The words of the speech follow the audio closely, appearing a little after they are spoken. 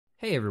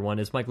Hey everyone,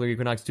 it's Michael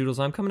Equinox Doodles.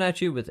 I'm coming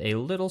at you with a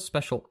little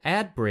special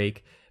ad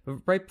break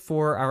right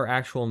before our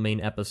actual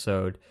main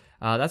episode.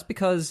 That's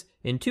because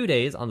in 2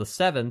 days, on the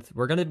 7th,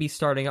 we're going to be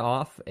starting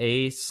off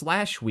a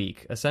slash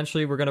week.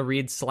 Essentially, we're going to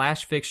read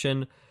slash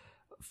fiction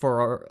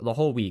for the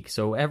whole week.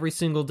 So every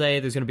single day,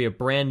 there's going to be a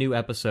brand new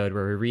episode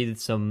where we read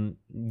some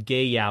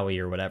gay yaoi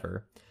or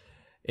whatever.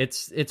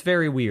 It's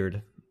very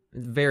weird.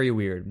 Very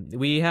weird.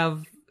 We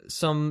have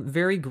some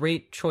very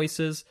great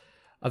choices.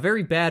 A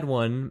very bad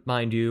one,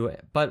 mind you,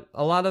 but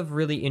a lot of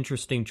really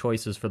interesting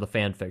choices for the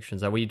fan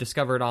fictions that we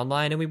discovered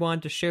online and we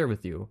wanted to share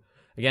with you.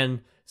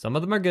 Again, some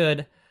of them are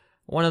good.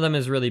 One of them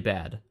is really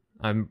bad.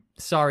 I'm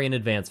sorry in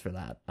advance for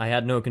that. I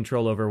had no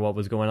control over what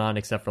was going on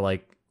except for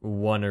like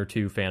 1 or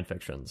 2 fan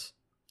fictions.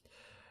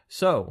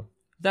 So,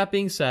 that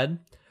being said,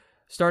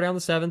 starting on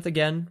the 7th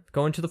again,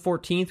 going to the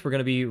 14th, we're going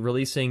to be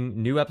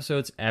releasing new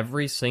episodes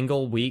every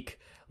single week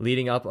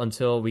leading up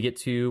until we get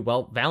to,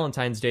 well,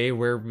 Valentine's Day,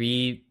 where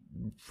we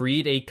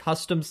read a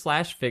custom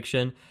slash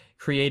fiction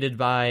created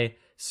by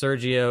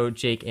Sergio,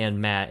 Jake,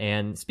 and Matt.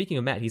 And speaking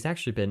of Matt, he's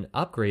actually been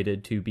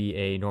upgraded to be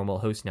a normal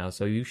host now,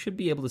 so you should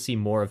be able to see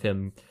more of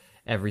him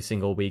every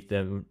single week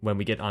than when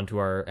we get onto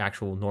our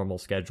actual normal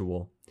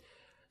schedule.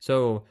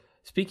 So,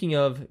 speaking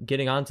of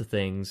getting onto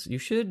things, you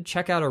should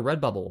check out our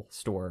Redbubble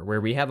store, where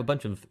we have a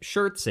bunch of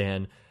shirts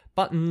and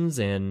buttons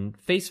and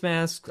face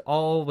masks,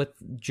 all with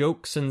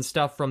jokes and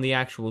stuff from the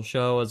actual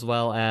show, as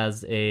well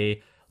as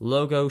a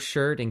logo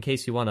shirt in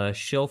case you want to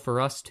shill for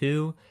us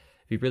too.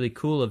 It'd be really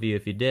cool of you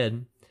if you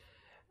did.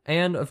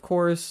 And of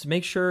course,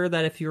 make sure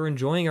that if you're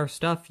enjoying our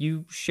stuff,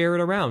 you share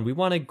it around. We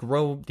want to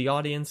grow the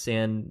audience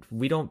and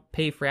we don't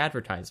pay for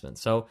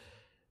advertisements. So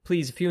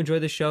please, if you enjoy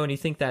the show and you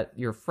think that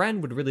your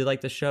friend would really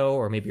like the show,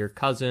 or maybe your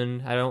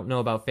cousin, I don't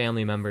know about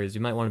family members, you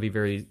might want to be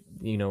very,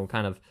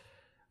 kind of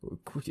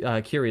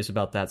curious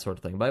about that sort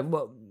of thing. But,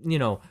 well,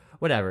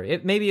 whatever.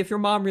 Maybe if your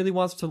mom really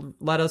wants to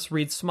let us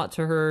read smut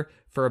to her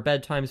for a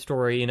bedtime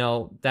story,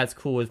 that's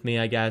cool with me,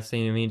 I guess. To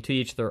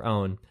each their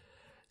own.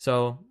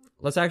 So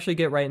let's actually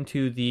get right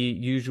into the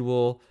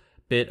usual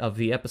bit of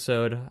the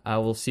episode. I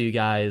will see you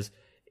guys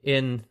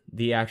in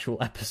the actual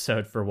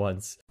episode for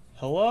once.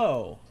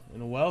 Hello,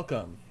 and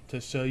welcome to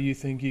So You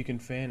Think You Can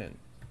Fanon,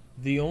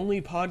 the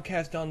only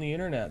podcast on the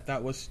internet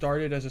that was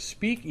started as a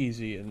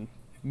speakeasy in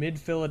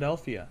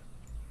mid-Philadelphia.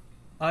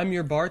 I'm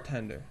your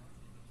bartender,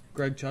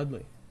 Greg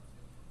Chudley.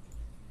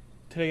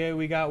 Today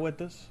we got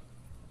with us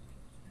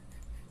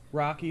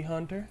Rocky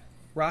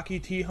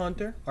T.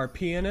 Hunter, our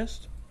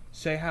pianist.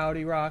 Say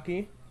howdy,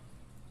 Rocky.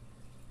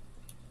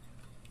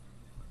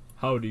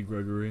 Howdy,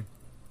 Gregory.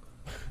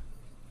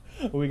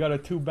 We got our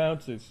 2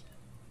 bouncers,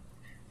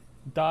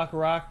 Doc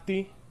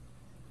Rockty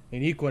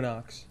and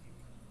Equinox.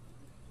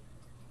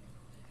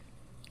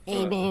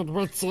 Hey man,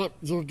 what's up?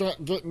 You're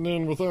not getting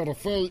in without a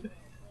fight.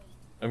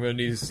 I'm gonna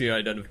need to see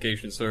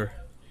identification, sir.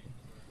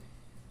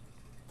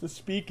 The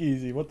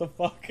speakeasy, what the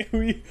fuck?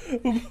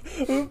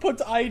 Who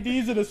puts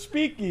IDs in a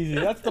speakeasy?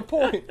 That's the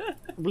point.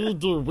 We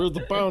do, we're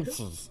the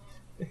bouncers.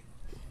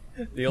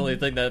 The only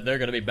thing that they're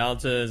gonna be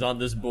bouncing is on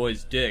this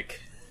boy's dick.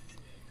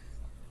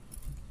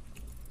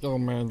 Oh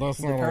man,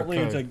 that's not Apparently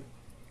okay.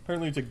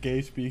 it's a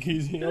gay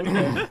speakeasy.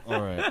 Okay.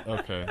 Alright,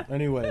 okay.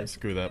 Anyway,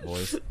 Screw that,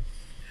 boys.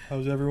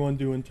 how's everyone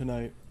doing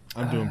tonight?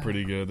 I'm doing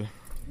pretty good.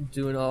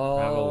 Doing all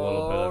I have a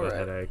little bit of a right.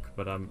 headache,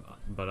 but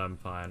I'm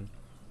fine.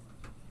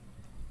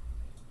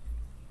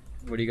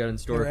 What do you got in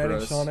store We're for adding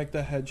us? Sonic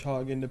the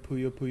Hedgehog into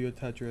Puyo Puyo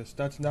Tetris.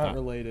 That's not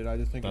related. I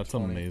just think That's it's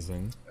funny.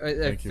 amazing. I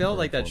Thank you felt for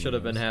like that informing should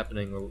have been us.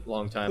 happening a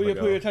long time Puyo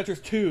ago. Puyo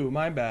Tetris 2.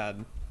 My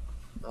bad.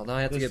 Well, now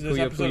I have to This get Puyo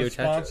episode Puyo is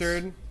Tetris.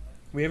 sponsored.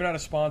 We haven't had a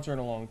sponsor in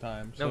a long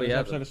time. So No, we this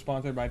haven't. episode is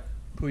sponsored by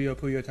Puyo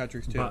Puyo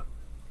Tetris 2.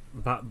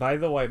 But by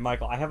the way,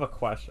 Michael, I have a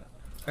question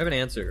I have an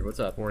answer. What's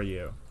up? for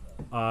you.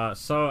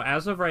 So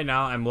as of right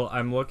now, I'm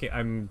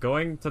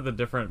going to the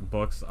different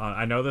books.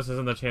 I know this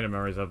isn't the Chain of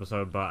Memories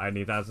episode, but I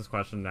need to ask this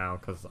question now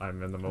because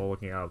I'm in the middle of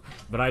looking up.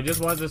 But I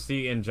just wanted to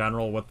see in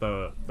general what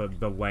the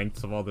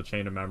lengths of all the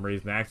Chain of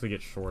Memories, and they actually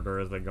get shorter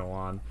as they go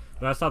on.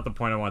 But that's not the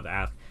point I wanted to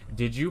ask.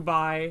 Did you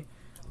buy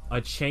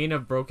a Chain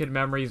of Broken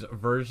Memories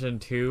version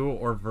 2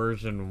 or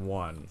version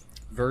 1?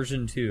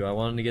 Version 2. I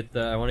want to get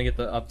the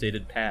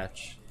updated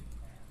patch.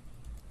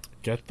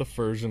 Get the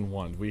version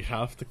 1. We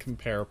have to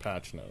compare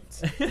patch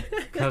notes.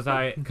 Because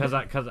I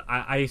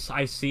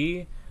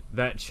see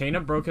that Chain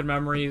of Broken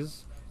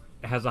Memories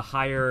has a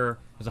higher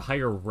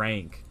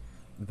rank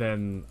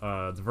than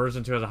the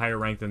version 2 has a higher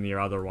rank than the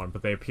other one,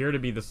 but they appear to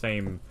be the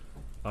same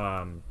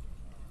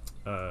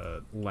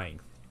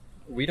length.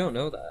 We don't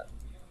know that.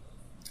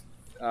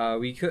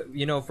 We could,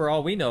 for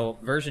all we know,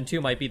 version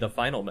 2 might be the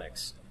final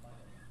mix,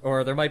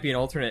 or there might be an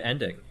alternate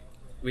ending.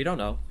 We don't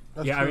know.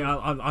 That's yeah, true.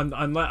 I mean,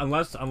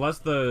 unless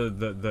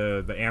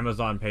the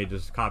Amazon page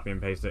is copy and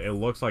paste it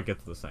looks like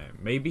it's the same.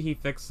 Maybe he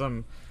fixed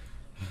some.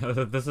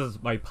 This is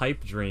my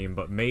pipe dream,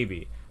 but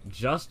maybe,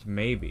 just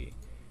maybe,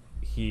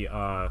 he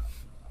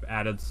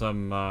added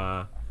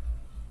some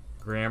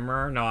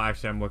grammar. No,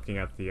 actually, I'm looking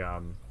at the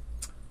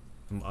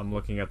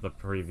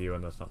preview,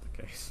 and that's not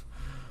the case.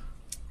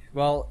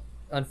 Well,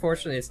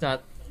 unfortunately, it's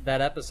not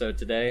that episode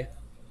today.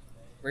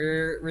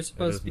 We're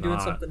supposed to be doing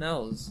not. something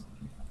else.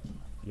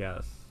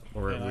 Yes.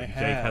 Or And I Jake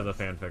have. has a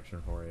fan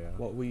fiction for you.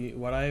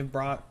 What I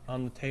brought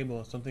on the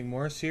table is something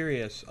more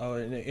serious.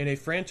 In a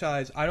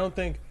franchise, I don't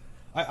think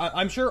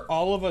I'm sure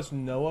all of us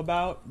know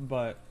about,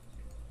 but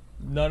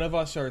none of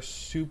us are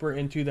super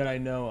into that I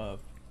know of.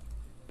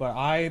 But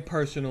I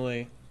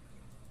personally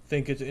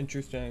think it's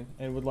interesting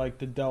and would like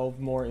to delve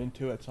more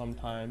into it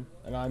sometime.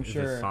 And I'm Is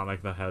sure it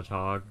Sonic the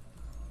Hedgehog?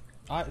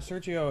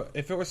 Sergio,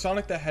 if it was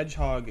Sonic the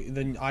Hedgehog,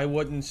 then I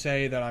wouldn't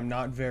say that I'm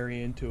not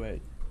very into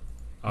it.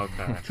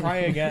 Okay. Try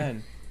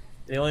again.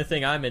 The only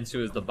thing I'm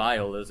into is the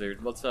Bio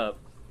Lizard. What's up?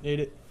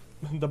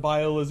 The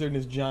Bio Lizard and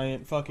his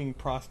giant fucking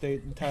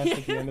prostate test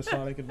at the end of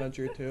Sonic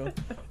Adventure 2.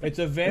 It's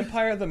a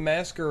Vampire the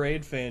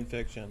Masquerade fan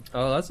fiction.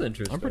 Oh, that's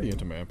interesting. I'm pretty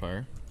into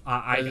Vampire.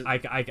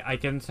 I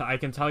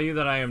can tell you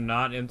that I am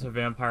not into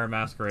Vampire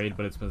Masquerade,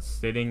 but it's been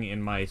sitting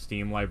in my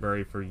Steam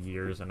library for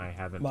years and I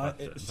haven't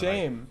touched it. but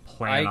Same. I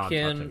plan on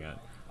can- touching it.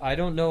 I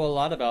don't know a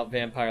lot about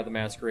Vampire the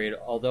Masquerade,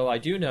 although I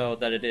do know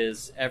that it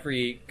is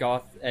every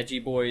goth edgy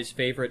boy's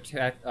favorite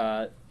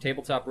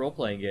tabletop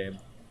role-playing game.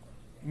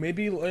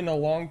 Maybe in a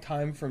long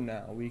time from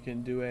now, we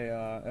can do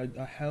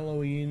a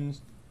Halloween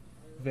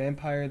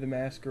Vampire the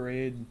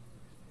Masquerade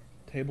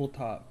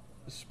tabletop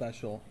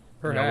special.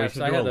 No, we Perhaps.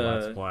 should I do had a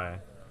Let's Play.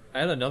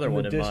 another In the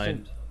one in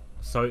distant-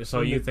 mind.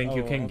 So you think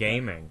you can okay.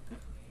 gaming?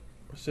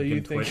 So You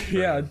you can think, Twitch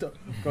yeah, stream.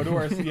 go to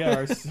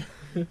our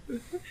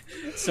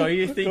So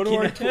you think go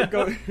to our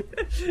go.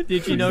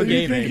 Did you know So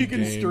you gaming? think you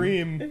can Game.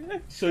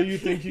 stream? So you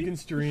think you can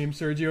stream?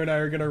 Sergio and I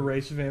are gonna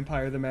race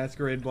Vampire the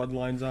Masquerade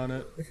Bloodlines on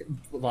it.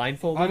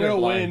 Blindfolded I'm gonna or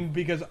blind? win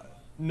because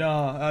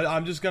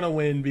I'm just gonna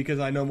win because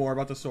I know more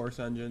about the Source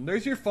engine.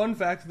 There's your fun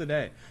fact of the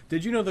day.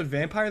 Did you know that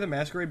Vampire the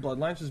Masquerade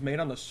Bloodlines is made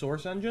on the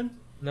Source engine?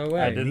 No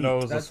way. I didn't know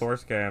it was That's- a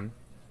Source game.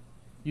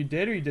 You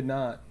did or you did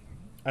not?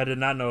 I did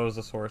not know it was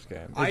a Source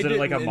game. I Is it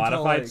like a didn't until,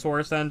 modified like-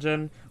 Source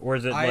engine, or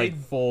is it like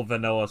full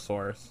vanilla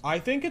Source? I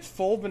think it's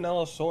full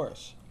vanilla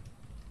Source.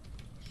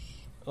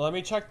 Let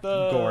me check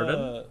the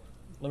Gordon?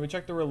 Let me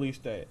check the release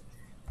date.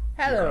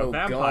 Hello,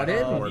 Vampire.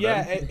 Gordon. Gordon.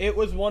 Yeah, it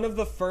was one of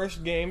the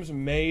first games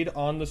made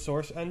on the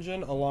Source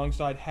engine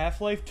alongside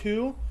Half-Life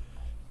 2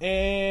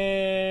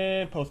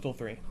 and Postal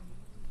 3.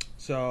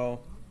 So,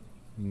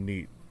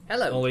 Neat.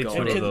 Hello, Only two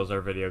Gordon. of those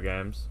are video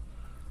games.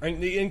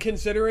 and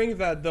considering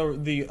that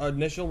the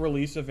initial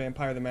release of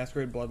Vampire the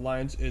Masquerade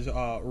Bloodlines is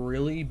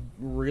really,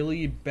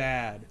 really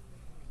bad,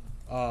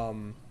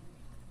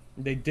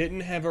 they didn't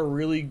have a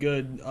really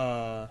good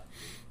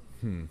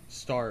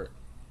start.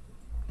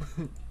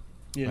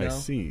 You know? I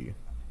see.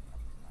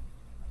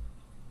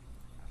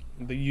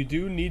 You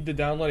do need to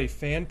download a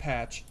fan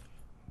patch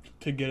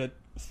to get it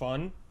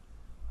fun,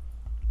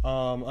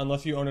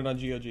 unless you own it on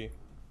GOG.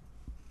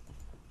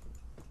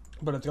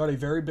 But it's got a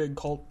very big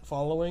cult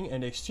following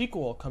and a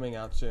sequel coming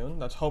out soon.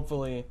 That's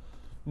hopefully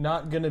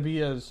not going to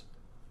be as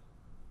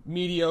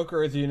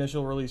mediocre as the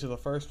initial release of the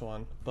first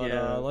one. But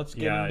Yeah. let's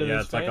get Yeah, into yeah,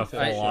 this it's like a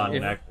fan full-on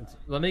fiction. neck.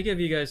 Let me give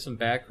you guys some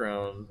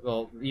background.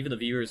 Well, even the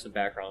viewers some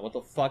background. What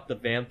the fuck the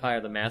Vampire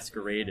the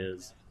Masquerade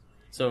is.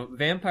 So,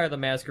 Vampire the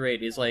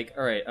Masquerade is like,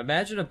 alright,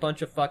 imagine a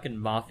bunch of fucking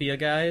mafia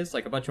guys,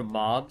 like a bunch of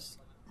mobs,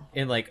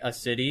 in like a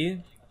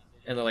city,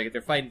 and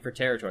they're fighting for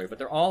territory, but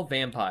they're all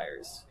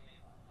vampires.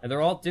 And they're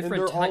all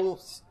different they're all-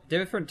 types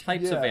different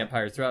types of Yeah.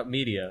 vampires throughout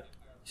media.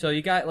 So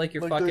you got like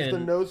your Like fucking there's the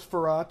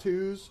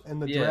Nosferatus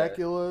and the Yeah.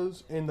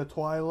 Draculas and the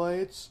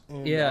Twilights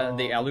and yeah,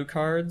 the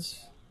Alucards.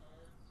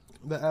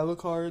 the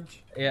Alucards.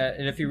 Yeah,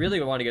 and if you really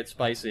want to get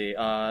spicy,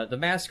 the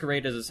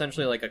Masquerade is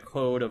essentially like a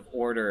code of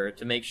order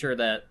to make sure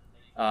that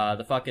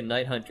the fucking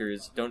Night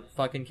Hunters don't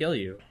fucking kill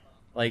you.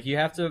 Like you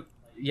have to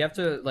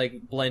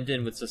like blend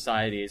in with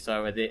society,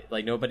 so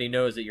like nobody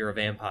knows that you're a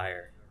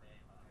vampire.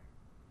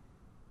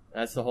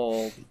 That's the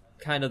whole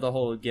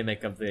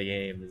gimmick of the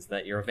game is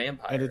that you're a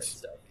vampire And and it's-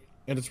 stuff.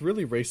 And it's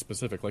really race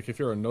specific. Like if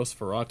you're a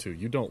Nosferatu,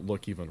 you don't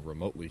look even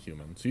remotely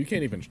human, so you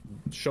can't even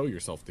show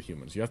yourself to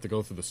humans. You have to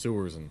go through the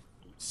sewers and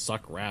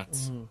suck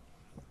rats.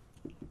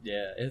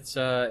 Yeah, it's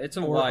a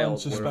Or wild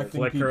unsuspecting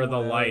world. Flicker people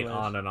the in light alleyways.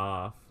 on and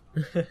off.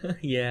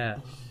 Yeah,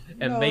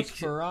 and make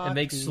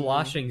Nosferatu.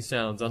 sloshing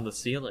sounds on the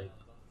ceiling.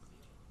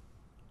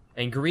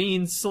 And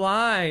green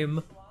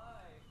slime.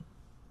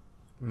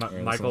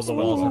 Michael sounds the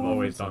Walls have awesome.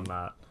 always done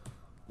that.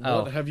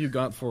 Oh. What have you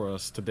got for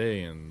us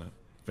today in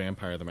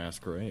Vampire the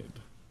Masquerade?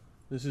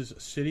 This is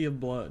City of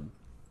Blood.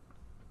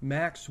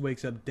 Max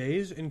wakes up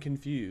dazed and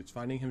confused,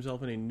 finding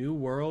himself in a new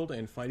world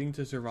and fighting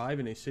to survive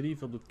in a city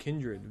filled with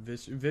kindred,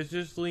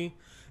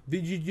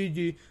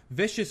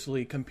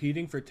 viciously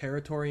competing for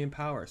territory and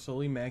power.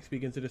 Slowly, Max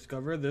begins to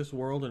discover this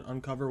world and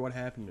uncover what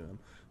happened to him.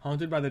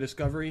 Haunted by the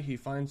discovery, he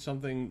finds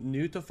something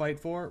new to fight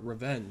for: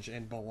 revenge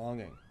and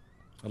belonging.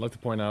 I'd like to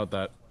point out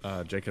that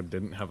Jacob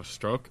didn't have a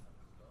stroke.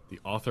 The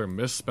author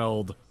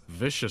misspelled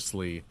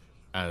viciously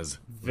as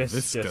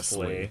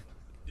viscously.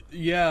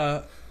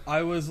 Yeah,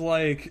 I was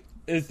like,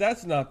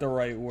 that's not the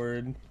right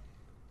word.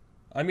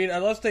 I mean,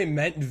 unless they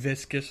meant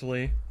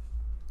viscously.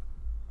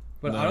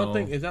 But I don't No.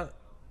 think, is that...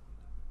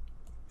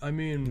 I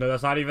mean... No,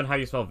 that's not even how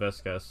you spell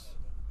viscous.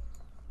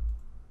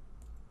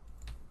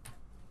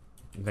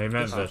 They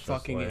meant It viciously.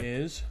 fucking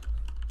is.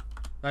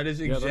 That is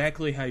that's-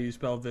 exactly how you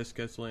spell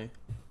viscously.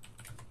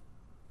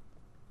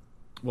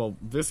 Well,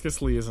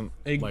 viscously isn't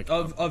like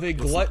Of a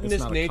it's gluttonous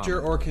not a nature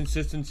common or word.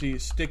 consistency,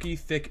 sticky,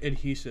 thick,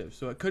 adhesive.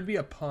 So it could be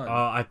a pun.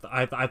 I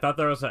thought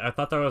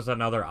there was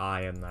another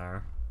I in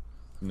there.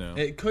 No.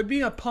 It could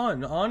be a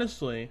pun,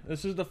 honestly.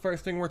 This is the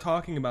first thing we're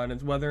talking about.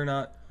 It's whether or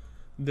not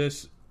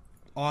this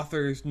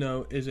author's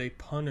note is a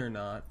pun or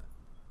not.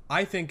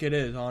 I think it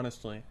is,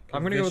 honestly.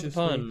 I'm gonna go with the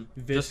pun,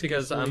 just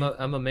because I'm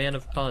a man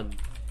of pun.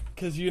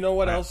 Because you know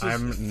what else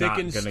I'm is not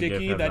thick and gonna give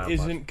sticky him that that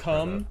isn't much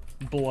cum?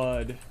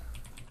 Blood.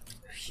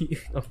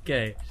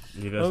 Okay.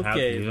 You just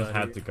Okay, had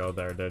buddy. to go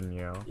there, didn't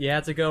you? You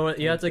had to go.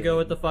 You had to go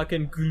with the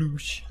fucking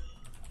gloosh.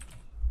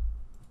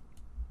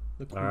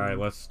 All right,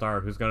 let's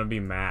start. Who's gonna be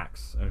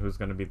Max and who's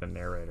gonna be the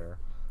narrator?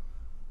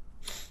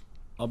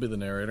 I'll be the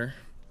narrator.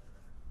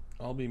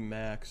 I'll be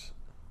Max.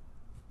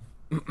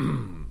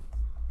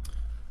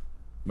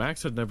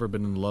 Max had never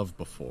been in love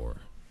before,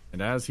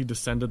 and as he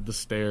descended the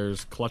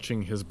stairs,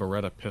 clutching his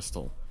Beretta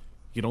pistol,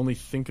 he could only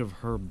think of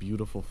her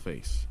beautiful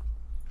face.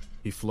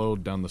 He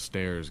flowed down the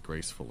stairs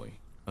gracefully,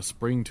 a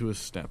spring to his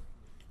step.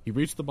 He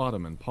reached the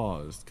bottom and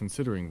paused,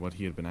 considering what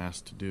he had been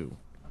asked to do.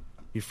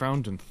 He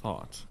frowned in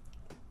thought.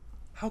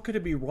 How could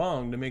it be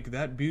wrong to make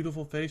that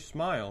beautiful face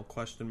smile? ?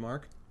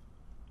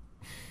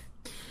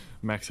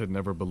 Max had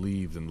never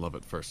believed in love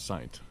at first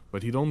sight,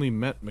 but he'd only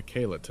met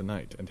Michaela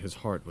tonight, and his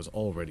heart was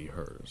already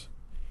hers.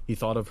 He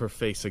thought of her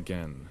face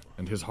again,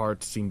 and his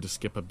heart seemed to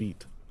skip a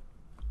beat.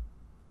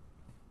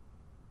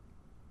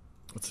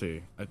 Let's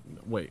see.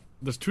 Wait,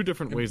 there's two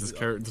different ways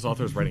this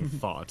author is writing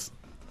thoughts.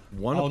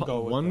 I'll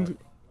go with that.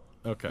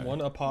 Okay.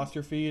 One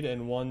apostrophed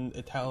and one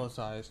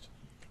italicized.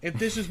 If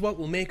this is what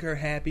will make her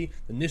happy,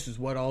 then this is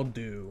what I'll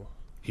do.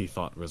 He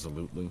thought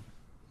resolutely.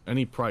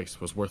 Any price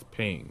was worth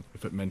paying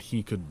if it meant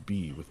he could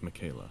be with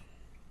Michaela.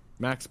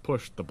 Max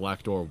pushed the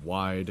black door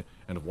wide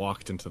and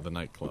walked into the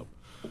nightclub.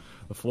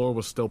 The floor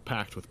was still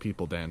packed with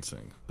people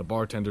dancing, the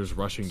bartenders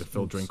rushing to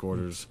fill drink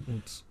orders.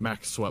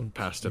 Max swept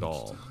past it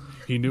all.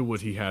 He knew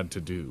what he had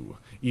to do.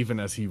 Even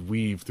as he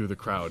weaved through the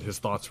crowd, his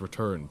thoughts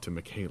returned to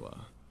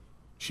Michaela.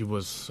 She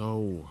was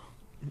so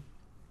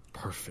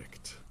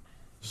perfect,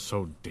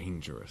 so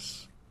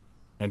dangerous.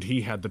 And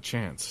he had the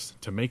chance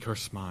to make her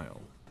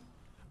smile.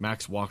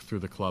 Max walked through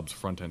the club's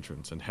front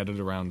entrance and headed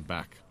around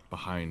back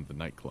behind the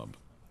nightclub.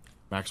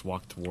 Max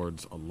walked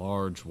towards a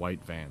large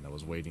white van that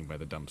was waiting by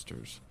the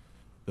dumpsters.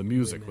 The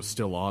music was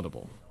still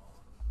audible.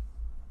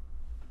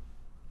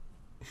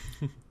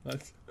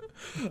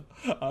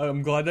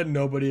 I'm glad that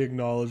nobody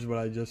acknowledged what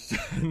I just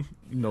said.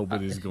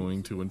 Nobody's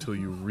going to until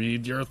you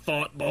read your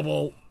thought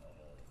bubble,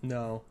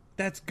 No.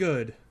 That's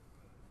good.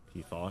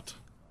 he thought.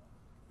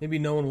 Maybe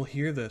no one will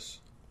hear this.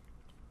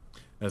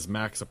 As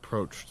Max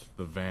approached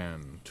the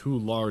van, two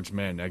large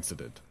men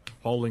exited,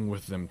 hauling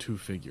with them two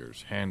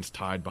figures, hands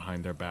tied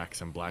behind their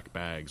backs and black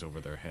bags over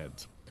their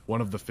heads.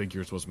 One of the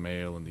figures was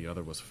male and the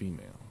other was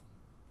female.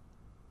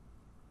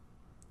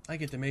 I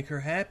get to make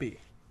her happy.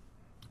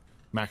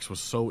 Max was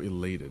so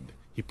elated,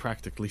 he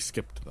practically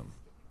skipped them.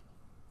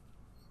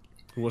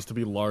 Who was to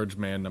be large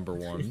man number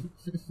one?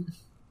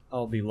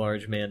 I'll be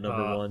large man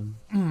number one.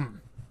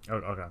 Oh,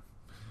 okay.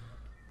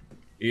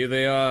 Here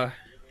they are,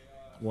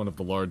 one of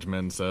the large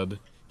men said.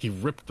 He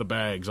ripped the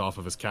bags off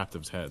of his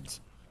captives' heads.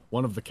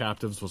 One of the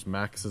captives was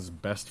Max's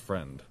best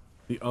friend.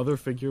 The other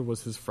figure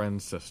was his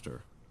friend's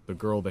sister, the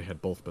girl they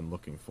had both been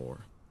looking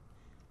for.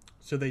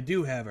 So they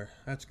do have her.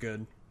 That's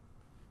good.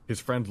 His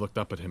friend looked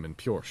up at him in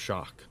pure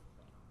shock.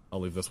 I'll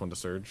leave this one to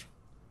Serge.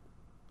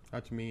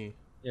 That's me.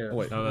 Yeah. Oh,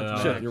 wait. No.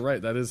 Shit, you're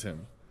right, that is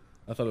him.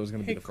 I thought it was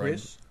going to Hey, be the friend.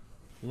 Chris.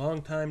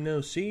 Long time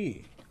no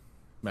see.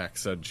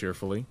 Max said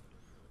cheerfully.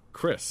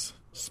 Chris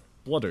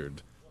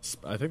spluttered.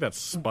 I think that's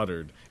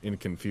sputtered in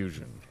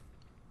confusion.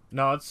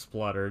 No, it's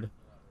spluttered.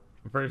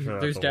 I'm pretty sure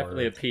There's that's a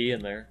definitely a word. P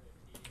in there.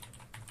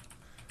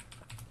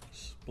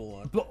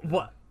 Splut. But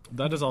what?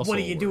 That is also What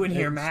are a you word. doing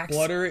here, Max?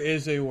 Splutter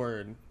is a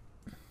word.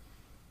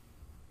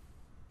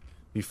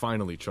 He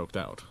finally choked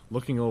out.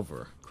 Looking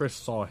over, Chris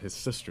saw his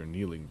sister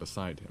kneeling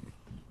beside him.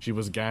 She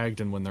was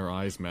gagged, and when their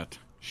eyes met,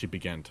 she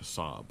began to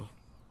sob.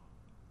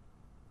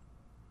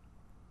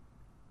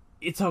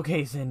 It's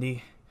okay,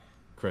 Cindy.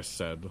 Chris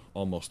said,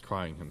 almost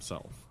crying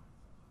himself.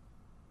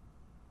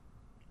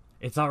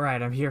 It's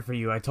alright, I'm here for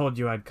you. I told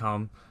you I'd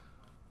come.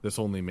 This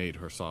only made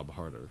her sob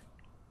harder.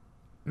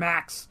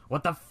 Max,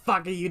 what the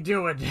fuck are you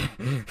doing?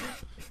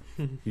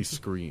 He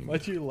screamed.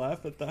 Why'd you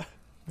laugh at that?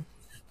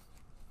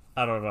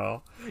 I don't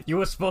know. You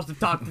were supposed to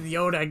talk to the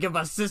owner and give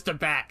my sister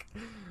back.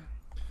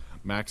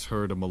 Max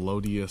heard a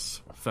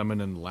melodious,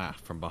 feminine laugh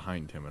from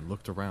behind him and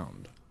looked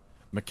around.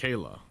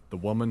 Michaela, the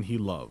woman he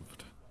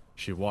loved.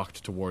 She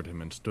walked toward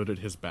him and stood at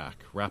his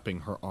back,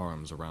 wrapping her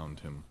arms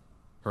around him.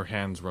 Her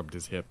hands rubbed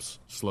his hips,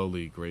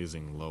 slowly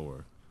grazing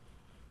lower.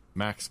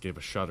 Max gave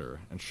a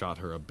shudder and shot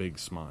her a big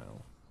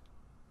smile.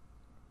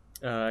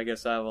 I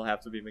guess I will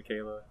have to be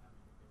Michaela.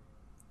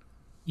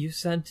 You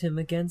sent him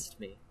against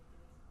me.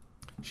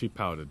 She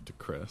pouted to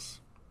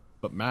Chris,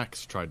 but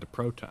Max tried to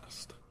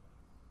protest.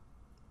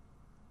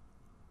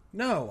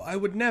 No, I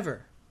would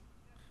never.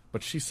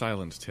 But she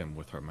silenced him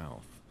with her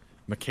mouth.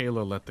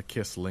 Michaela let the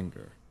kiss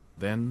linger.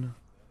 Then,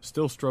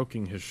 still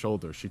stroking his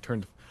shoulder, she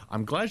turned...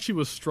 I'm glad she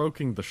was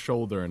stroking the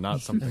shoulder and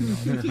not something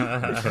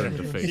else. Turned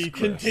to face He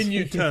Chris.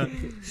 continued to...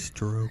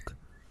 Stroke.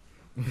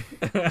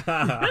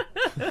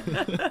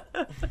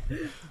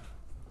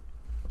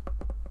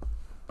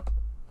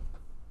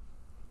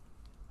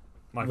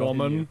 Michael,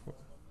 Woman,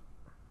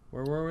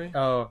 Where were we?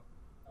 Oh,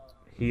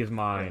 he is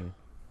mine.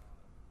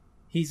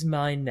 he's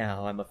mine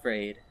now, I'm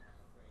afraid.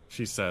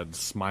 she said,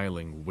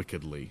 smiling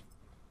wickedly.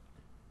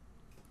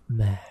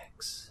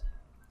 Max.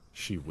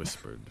 She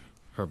whispered,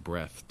 her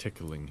breath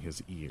tickling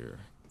his ear.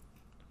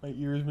 My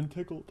ear has been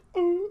tickled.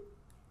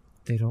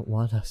 They don't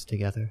want us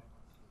together.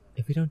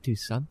 If we don't do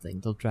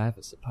something, they'll drive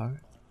us apart.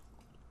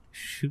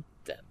 Shoot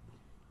them.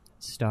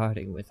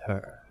 Starting with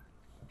her.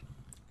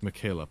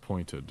 Michaela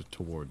pointed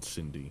towards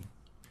Cindy.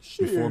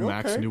 Before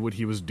Max knew what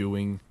he was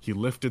doing, he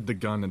lifted the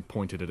gun and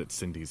pointed it at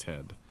Cindy's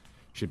head.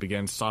 She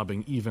began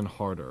sobbing even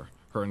harder,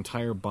 her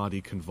entire body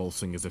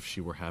convulsing as if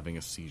she were having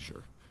a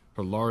seizure.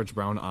 Her large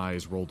brown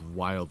eyes rolled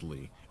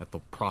wildly at the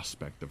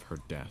prospect of her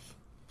death.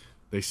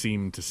 They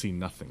seemed to see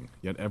nothing,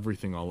 yet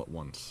everything all at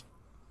once.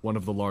 One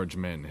of the large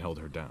men held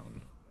her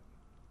down.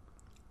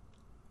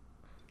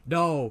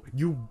 No,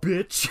 you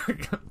bitch!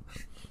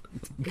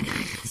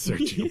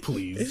 Sergio,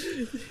 please.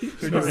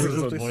 This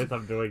is the voice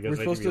I'm doing. We're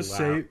supposed to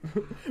save.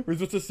 We're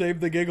supposed to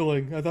save the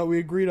giggling. I thought we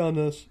agreed on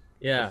this.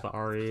 Yeah.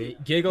 Sorry.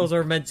 Giggles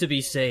are meant to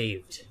be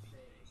saved.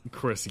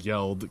 Chris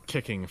yelled,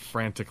 kicking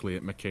frantically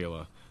at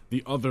Michaela.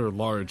 The other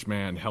large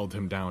man held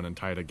him down and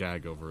tied a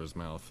gag over his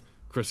mouth.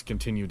 Chris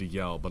continued to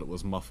yell, but it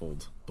was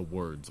muffled, the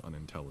words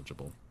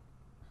unintelligible.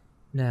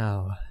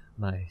 Now,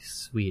 my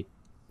sweet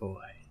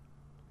boy.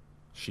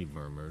 She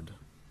murmured.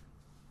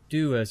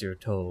 Do as you're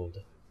told.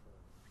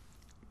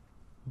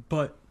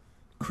 But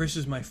Chris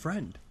is my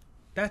friend.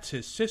 That's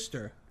his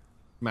sister.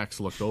 Max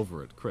looked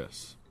over at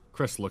Chris.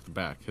 Chris looked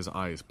back, his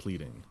eyes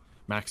pleading.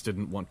 Max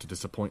didn't want to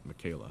disappoint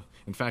Michaela.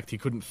 In fact, he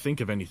couldn't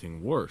think of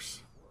anything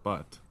worse.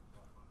 But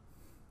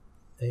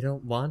They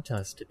don't want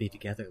us to be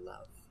together,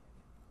 love.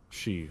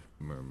 she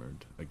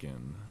murmured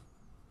again.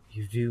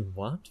 You do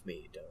want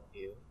me, don't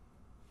you?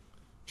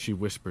 She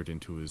whispered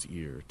into his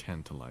ear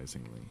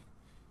tantalizingly.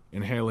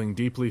 Inhaling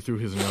deeply through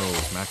his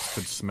nose, Max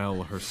could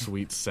smell her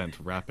sweet scent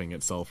wrapping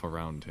itself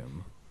around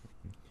him.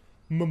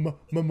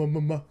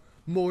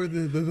 More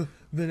than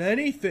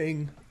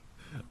anything.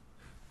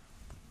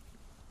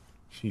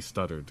 She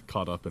stuttered,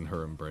 caught up in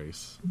her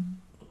embrace.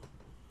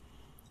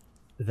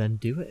 Then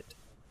do it.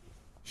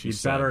 She You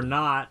said, better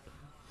not.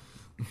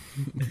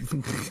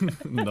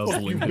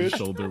 nuzzling his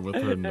shoulder with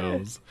her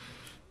nose.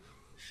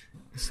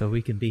 So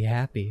we can be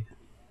happy.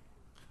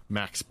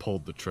 Max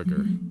pulled the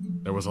trigger.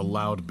 There was a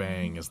loud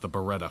bang as the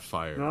Beretta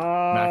fired.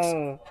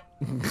 No.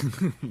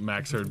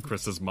 Max heard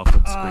Chris's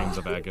muffled screams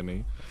of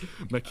agony.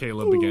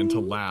 Michaela began to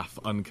laugh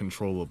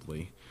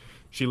uncontrollably.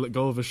 She let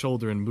go of his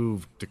shoulder and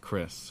moved to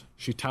Chris.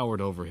 She towered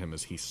over him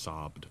as he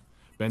sobbed.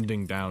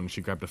 Bending down,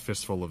 she grabbed a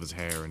fistful of his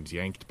hair and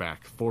yanked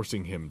back,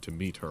 forcing him to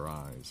meet her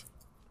eyes.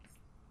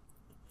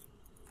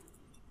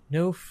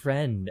 No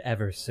friend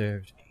ever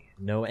served me.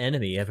 No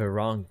enemy ever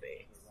wronged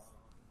me.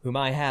 Whom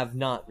I have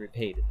not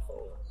repaid in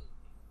full.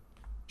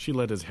 She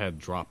let his head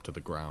drop to the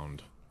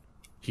ground.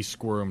 He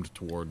squirmed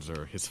towards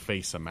her, his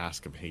face a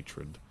mask of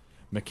hatred.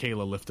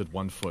 Michaela lifted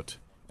one foot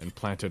and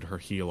planted her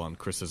heel on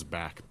Chris's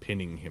back,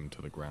 pinning him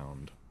to the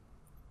ground.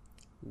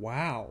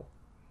 Wow.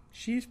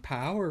 She's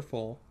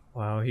powerful.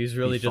 Wow, he's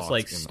really He just thought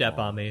like, in step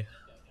awe. on me.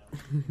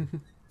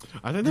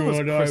 I think that was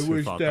God, I Chris who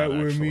wish thought that that,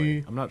 were actually.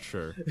 me. I'm not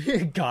sure.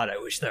 God, I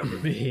wish that were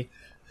me.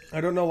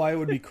 I don't know why it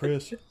would be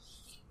Chris.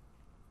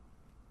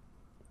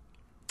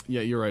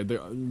 Yeah, you're right.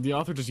 The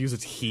author just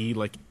uses he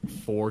like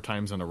 4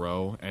 times in a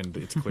row, and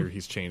it's clear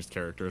he's changed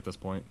character at this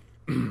point.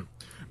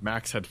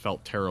 Max had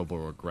felt terrible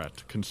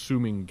regret,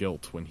 consuming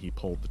guilt when he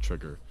pulled the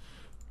trigger,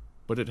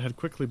 but it had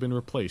quickly been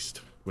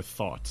replaced with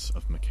thoughts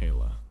of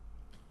Michaela.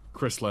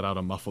 Chris let out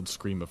a muffled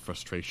scream of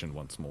frustration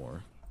once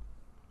more.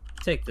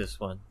 Take this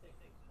one.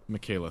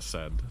 Michaela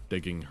said,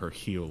 digging her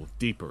heel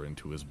deeper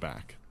into his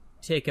back.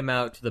 Take him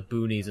out to the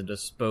boonies and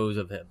dispose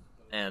of him.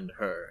 And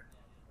her.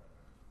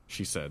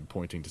 She said,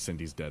 pointing to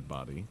Cindy's dead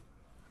body.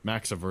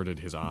 Max averted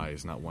his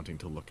eyes, not wanting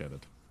to look at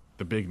it.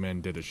 The big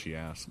men did as she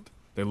asked.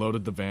 They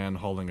loaded the van,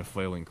 hauling a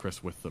flailing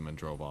Chris with them, and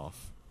drove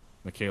off.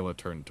 Michaela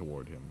turned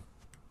toward him.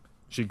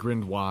 She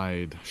grinned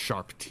wide,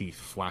 sharp teeth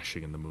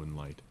flashing in the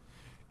moonlight.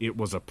 It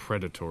was a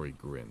predatory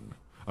grin,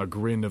 a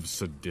grin of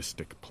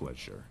sadistic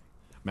pleasure.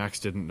 Max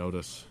didn't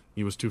notice.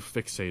 He was too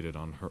fixated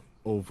on her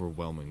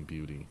overwhelming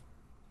beauty.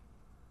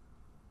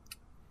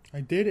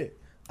 I did it.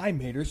 I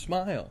made her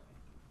smile.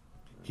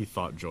 He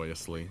thought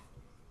joyously.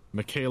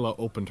 Michaela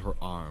opened her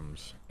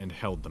arms and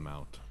held them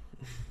out.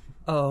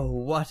 Oh,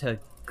 what a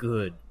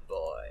good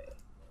boy.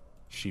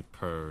 She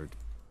purred,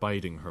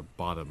 biting her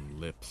bottom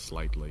lip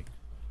slightly.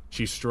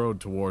 She strode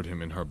toward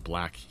him in her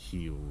black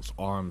heels,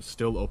 arms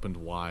still opened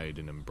wide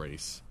in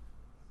embrace.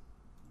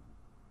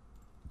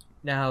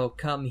 Now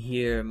come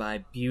here, my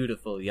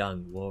beautiful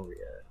young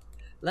warrior.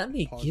 Let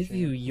me Paw give champ.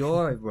 you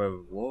your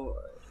reward.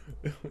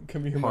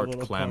 Come here, my Heart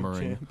little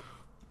clamoring.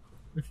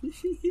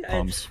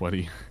 Palms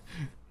sweaty.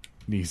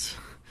 Knees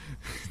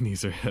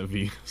are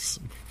heavy.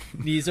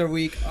 Knees are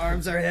weak,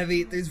 arms are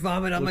heavy. There's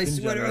vomit on my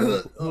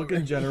sweater. Look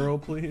in general,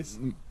 please.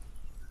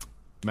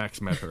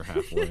 Max met her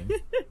halfway.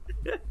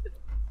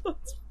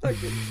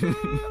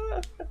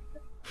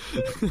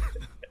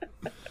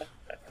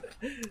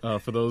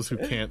 For those who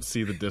can't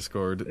see the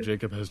Discord,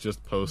 Jacob has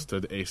just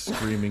posted a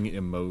screaming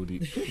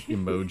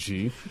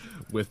emoji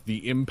with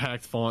the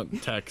impact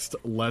font text,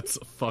 "Let's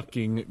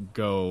fucking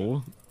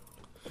go."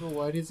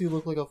 Why does he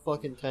look like a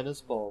fucking tennis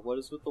ball? What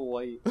is with the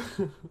white?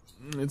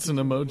 It's an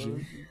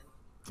emoji.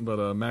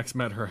 But Max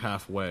met her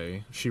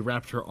halfway. She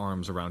wrapped her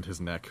arms around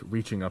his neck,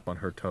 reaching up on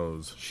her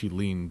toes. She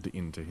leaned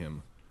into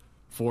him.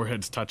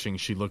 Foreheads touching,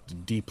 she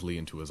looked deeply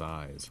into his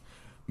eyes.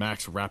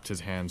 Max wrapped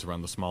his hands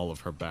around the small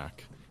of her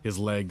back. His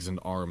legs and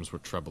arms were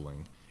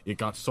trembling. It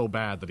got so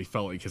bad that he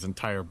felt like his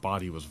entire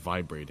body was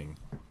vibrating.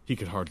 He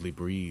could hardly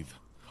breathe.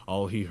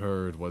 All he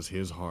heard was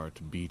his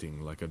heart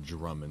beating like a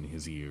drum in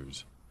his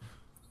ears.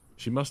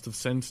 She must have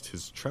sensed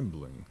his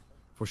trembling,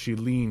 for she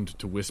leaned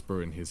to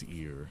whisper in his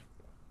ear.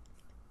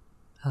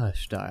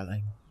 Hush,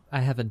 darling.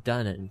 I haven't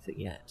done anything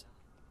yet.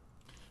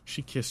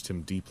 She kissed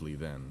him deeply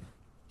then.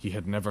 He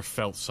had never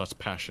felt such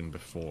passion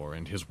before,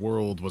 and his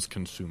world was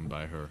consumed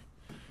by her.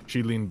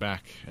 She leaned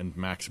back, and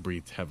Max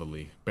breathed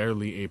heavily,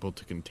 barely able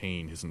to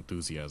contain his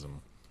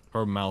enthusiasm.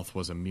 Her mouth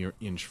was a mere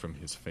inch from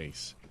his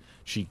face.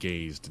 She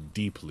gazed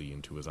deeply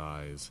into his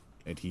eyes,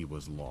 and he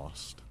was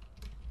lost.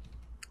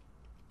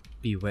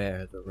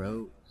 Beware the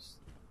rose.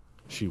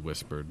 She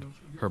whispered.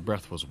 Her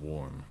breath was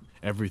warm.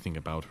 Everything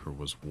about her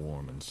was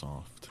warm and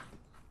soft.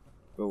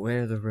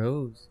 Beware the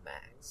rose,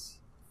 Max,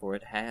 for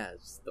it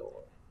has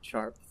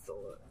sharp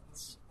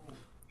thorns.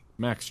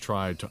 Max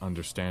tried to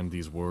understand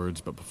these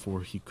words, but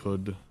before he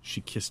could, she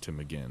kissed him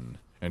again,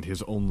 and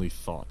his only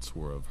thoughts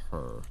were of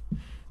her.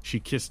 She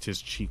kissed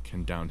his cheek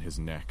and down his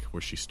neck,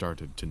 where she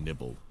started to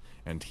nibble,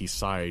 and he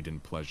sighed in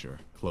pleasure,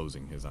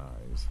 closing his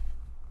eyes.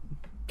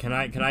 Can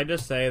I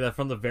just say that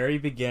from the very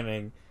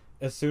beginning,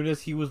 as soon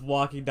as he was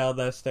walking down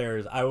that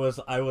stairs, I was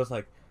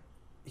like,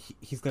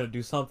 he's gonna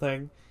do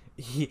something.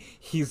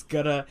 He's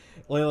gonna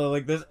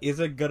like this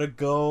isn't gonna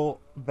go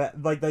back.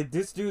 Like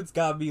this dude's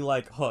got me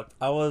like hooked.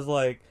 I was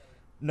like,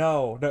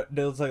 no,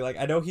 it's like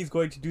I know he's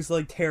going to do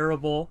something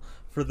terrible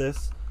for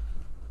this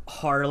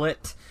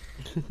harlot.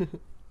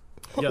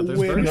 Yeah, there's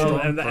very No, strong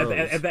and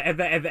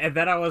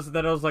then I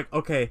was like,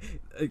 okay,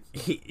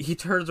 he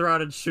turns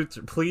around and shoots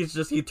her. Please,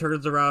 just he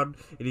turns around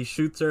and he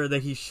shoots her. And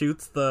then he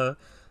shoots the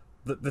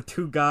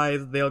two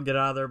guys. They'll get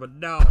out of there, but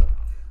no,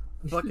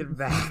 fucking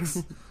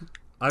Max.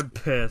 I'm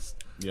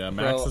pissed. Yeah,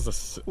 Max Bro,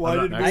 is a. Why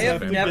did we I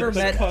have have to never get the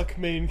met- cuck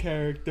main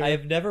character? I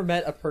have never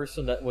met a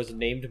person that was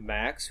named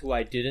Max who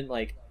I didn't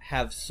like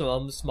have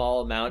some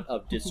small amount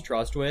of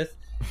distrust with.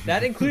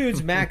 That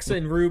includes Max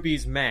and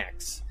Ruby's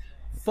Max.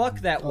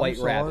 Fuck that white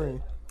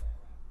rabbit.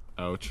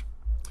 Ouch.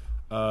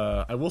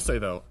 I will say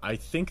though, I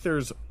think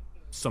there's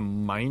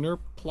some minor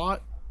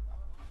plot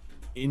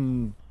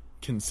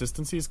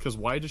inconsistencies. Because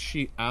why does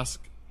she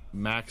ask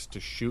Max to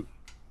shoot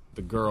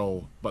the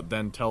girl, but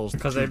then tells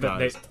the two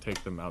guys to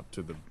take them out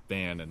to the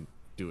van and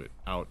do it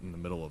out in the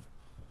middle of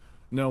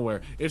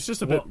nowhere? It's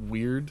just a bit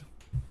weird.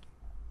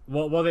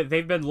 Well,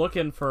 they've been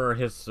looking for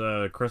his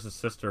Chris's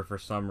sister for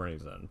some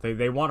reason.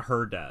 They want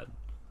her dead.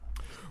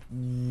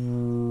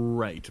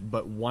 Right,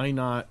 but why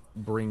not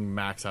bring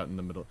Max out in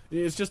the middle?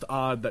 It's just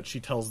odd that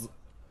she tells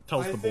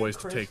the boys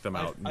to take them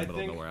out in the middle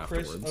of nowhere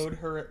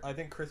afterwards. I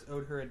think Chris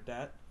owed her a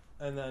debt,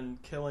 and then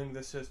killing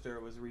the sister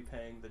was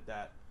repaying the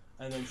debt.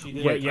 And then she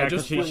did. Yeah,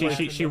 because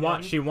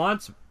she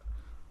wants.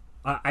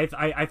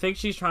 I think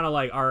she's trying to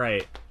like, all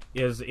right,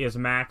 is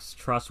Max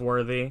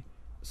trustworthy?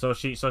 So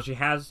she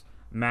has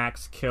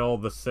Max kill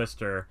the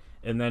sister,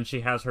 and then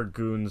she has her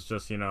goons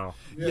just Yeah,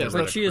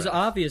 But she is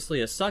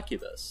obviously a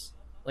succubus.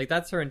 Like,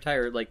 that's her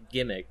entire, like,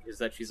 gimmick, is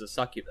that she's a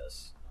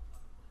succubus.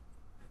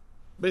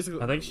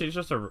 Basically, I think she's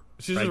just a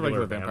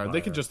regular vampire.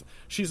 They could just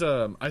she's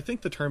I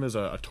think the term is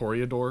a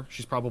Toreador.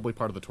 She's probably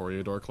part of the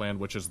Toreador clan,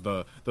 which is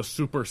the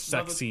super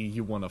sexy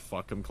you want to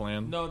fuck him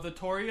clan. No, the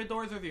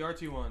Toreadors are the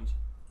artsy ones.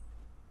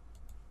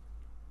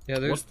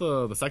 Yeah, What's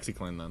the sexy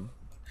clan then?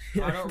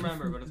 I don't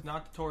remember, but it's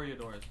not the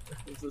Toreadors.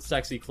 It's a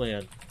sexy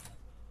clan.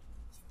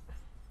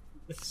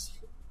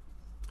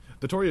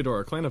 The Toreador are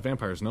a clan of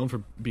vampires known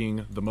for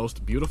being the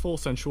most beautiful,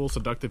 sensual,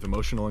 seductive,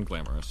 emotional, and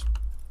glamorous.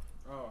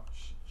 Oh,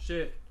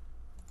 shit.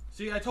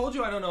 See, I told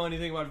you I don't know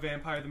anything about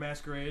Vampire the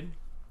Masquerade.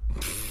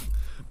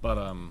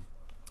 But,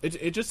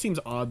 it just seems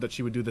odd that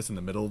she would do this in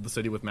the middle of the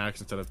city with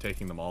Max instead of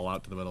taking them all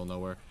out to the middle of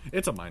nowhere.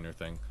 It's a minor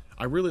thing.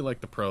 I really like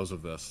the prose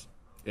of this.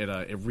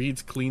 It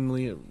reads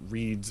cleanly, it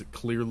reads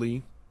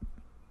clearly.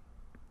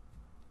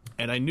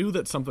 And I knew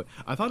that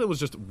I thought it was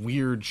just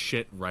weird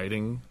shit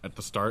writing at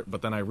the start,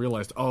 but then I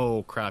realized,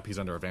 oh crap, he's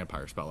under a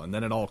vampire spell. And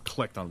then it all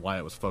clicked on why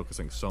it was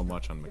focusing so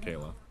much on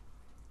Michaela.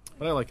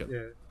 But I like it.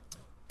 Yeah.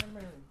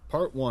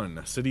 Part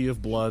 1, City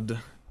of Blood,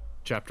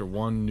 Chapter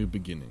 1, New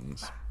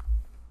Beginnings.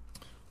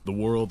 The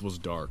world was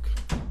dark,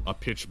 a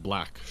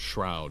pitch-black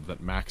shroud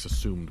that Max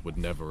assumed would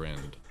never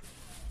end.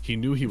 He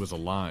knew he was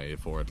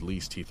alive, or at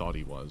least he thought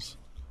he was.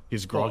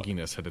 His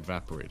grogginess had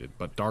evaporated,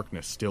 but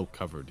darkness still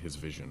covered his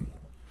vision.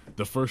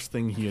 The first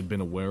thing he had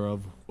been aware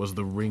of was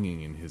the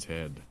ringing in his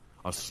head,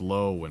 a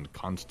slow and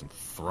constant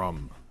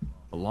thrum.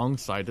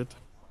 Alongside it,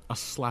 a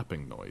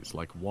slapping noise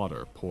like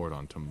water poured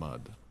onto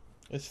mud.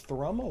 Is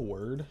thrum a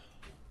word?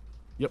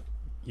 Yep.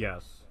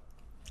 Yes.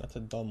 That's a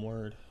dumb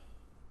word.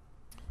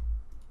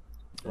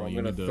 Well, I'm you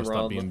gonna need to thrum.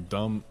 stop being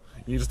dumb.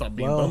 You need to stop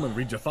being Well- dumb and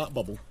read your thought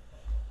bubble,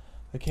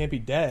 It can't be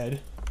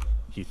dead.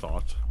 he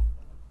thought.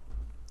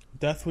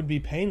 Death would be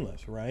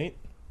painless, right?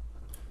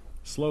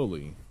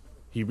 Slowly,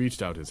 he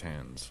reached out his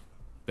hands.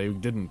 They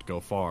didn't go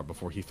far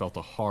before he felt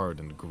a hard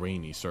and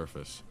grainy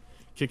surface.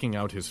 Kicking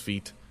out his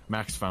feet,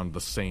 Max found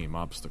the same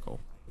obstacle.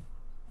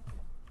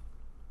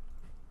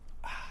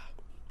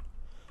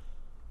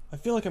 I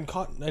feel like I'm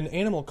an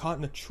animal caught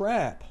in a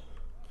trap.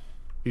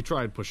 He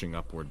tried pushing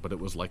upward, but it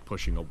was like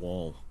pushing a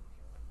wall.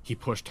 He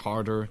pushed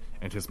harder,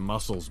 and his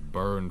muscles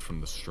burned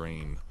from the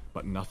strain,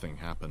 but nothing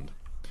happened.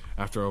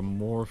 After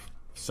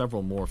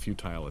several more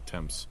futile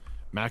attempts,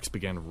 Max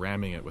began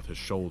ramming it with his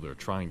shoulder,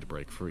 trying to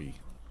break free.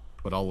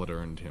 But all it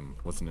earned him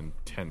was an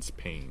intense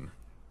pain.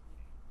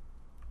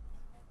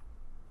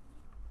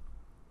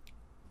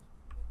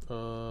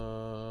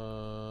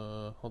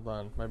 Hold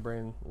on. My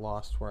brain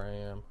lost where I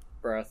am.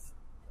 Breath.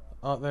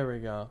 Oh, there we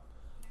go.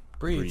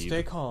 Breathe. Breathe.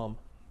 Stay calm.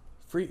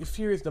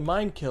 Fear is the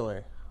mind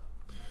killer.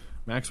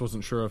 Max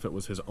wasn't sure if it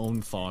was his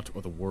own thought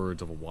or the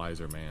words of a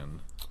wiser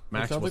man.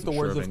 Max It sounds like the wasn't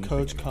words sure of anything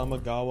Coach anymore.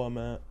 Kamigawa,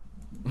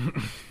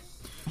 Matt.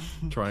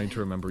 Trying to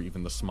remember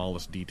even the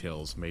smallest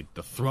details made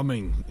the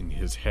thrumming in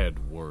his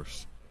head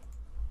worse.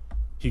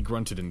 He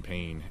grunted in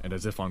pain, and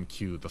as if on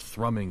cue, the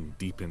thrumming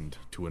deepened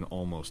to an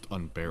almost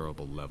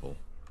unbearable level.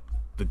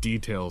 The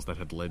details that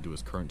had led to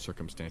his current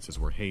circumstances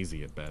were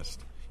hazy at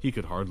best. He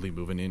could hardly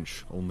move an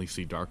inch, only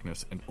see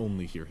darkness, and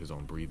only hear his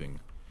own breathing.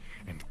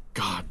 And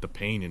God, the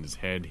pain in his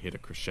head hit a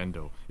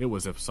crescendo. It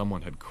was as if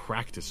someone had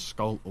cracked his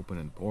skull open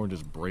and poured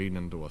his brain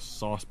into a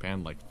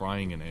saucepan like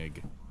frying an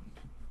egg.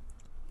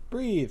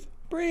 Breathe.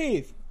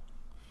 Breathe.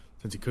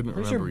 Since he couldn't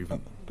Pretty remember sure,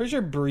 even... pretty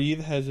sure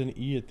breathe has an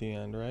E at the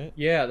end, right?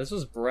 Yeah, this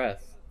was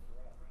breath.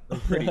 I'm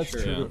pretty That's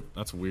sure. true. Yeah,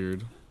 that's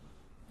weird.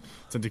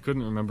 Since he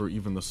couldn't remember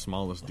even the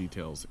smallest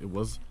details, it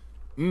was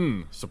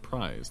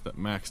surprised that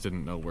Max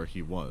didn't know where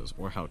he was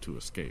or how to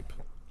escape.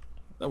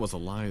 That was a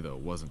lie, though,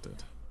 wasn't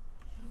it?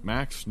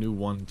 Max knew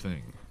one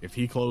thing. If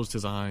he closed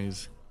his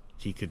eyes,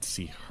 he could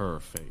see her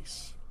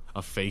face.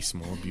 A face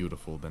more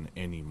beautiful than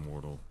any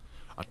mortal.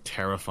 A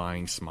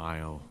terrifying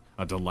smile.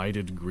 A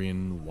delighted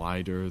grin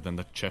wider than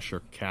the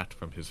Cheshire Cat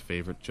from his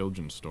favorite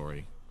children's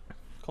story.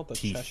 It's called the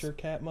Teeth. Cheshire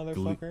Cat,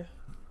 motherfucker.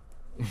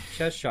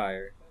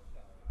 Cheshire.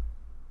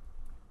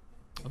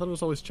 I thought it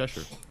was always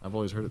Cheshire. I've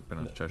always heard it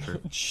pronounced Cheshire.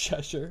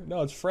 Cheshire.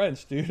 No, it's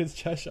French, dude. It's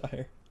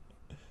Cheshire.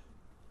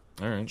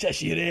 Alright.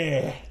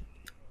 Cheshire.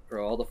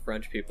 Bro, all the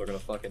French people are gonna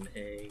fucking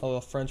hang. All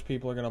the French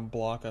people are gonna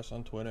block us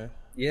on Twitter.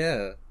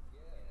 Yeah.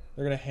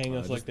 They're gonna hang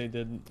us just- like they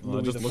did Well,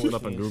 I Louis just looked it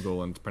up on XIV.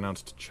 Google and it's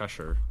pronounced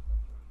Cheshire.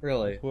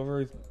 Really.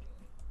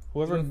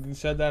 Whoever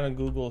said that on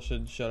Google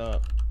should shut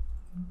up.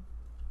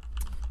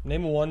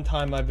 Name one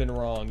time I've been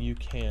wrong. You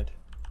can't.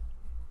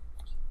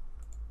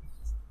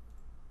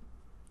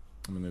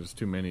 I mean, there's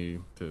too many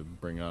to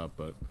bring up,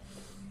 but...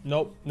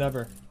 Nope,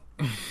 never.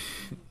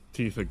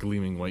 Teeth a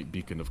gleaming white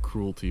beacon of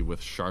cruelty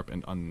with sharp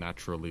and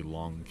unnaturally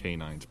long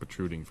canines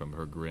protruding from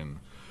her grin.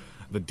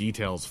 The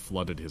details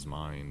flooded his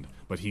mind,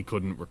 but he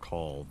couldn't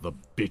recall the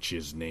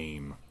bitch's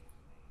name.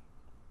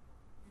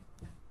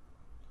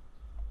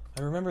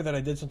 I remember that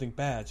I did something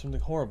bad, something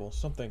horrible,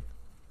 something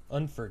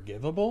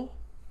unforgivable.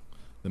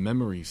 The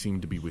memory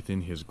seemed to be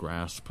within his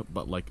grasp,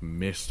 but like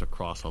mist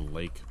across a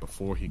lake,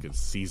 before he could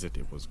seize it,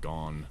 it was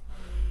gone.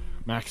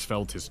 Max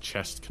felt his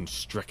chest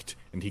constrict,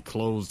 and he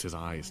closed his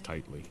eyes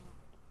tightly.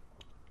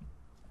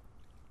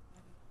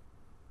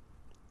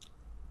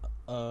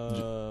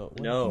 No.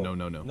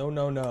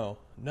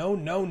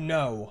 No.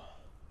 No.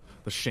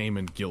 The shame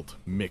and guilt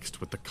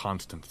mixed with the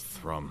constant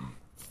thrum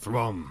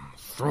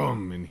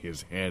in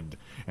his head,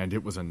 and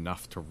it was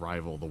enough to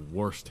rival the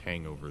worst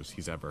hangovers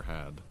he's ever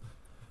had.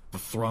 The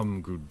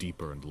thrum grew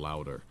deeper and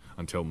louder,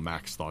 until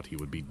Max thought he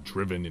would be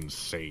driven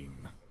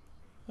insane.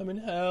 I'm in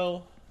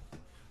hell.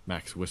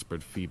 Max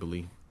whispered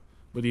feebly,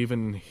 but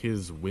even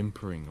his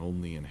whimpering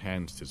only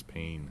enhanced his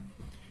pain.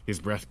 His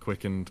breath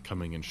quickened,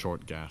 coming in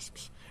short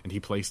gasps, and he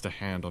placed a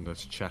hand on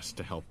his chest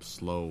to help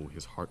slow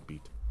his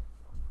heartbeat.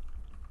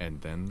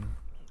 And then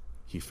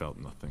he felt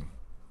nothing.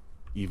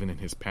 Even in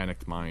his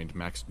panicked mind,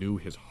 Max knew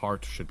his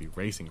heart should be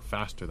racing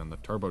faster than the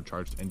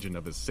turbocharged engine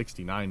of his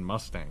 '69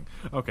 Mustang.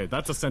 Okay,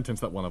 that's a sentence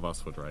that one of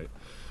us would write.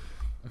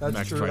 That's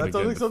Max true. tried That's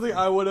again, something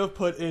I would have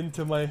put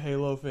into my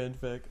Halo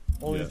fanfic.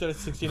 Only Yeah. instead of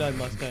 69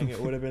 Mustang, it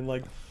would have been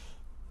like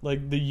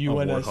the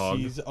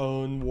UNSC's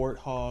own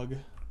Warthog.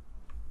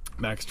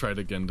 Max tried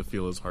again to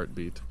feel his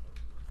heartbeat.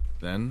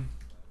 Then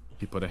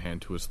he put a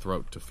hand to his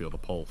throat to feel the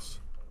pulse.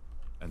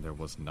 and there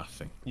was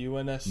nothing.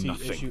 UNSC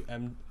Nothing. issue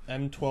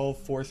M12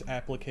 Force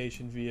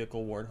Application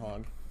Vehicle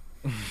Warthog.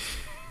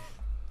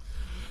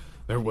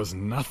 There was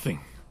nothing.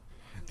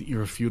 The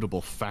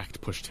irrefutable fact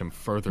pushed him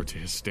further to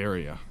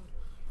hysteria.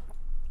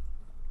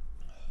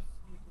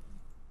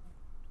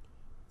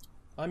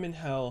 I'm in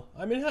hell.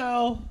 I'm in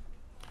hell!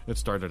 It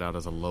started out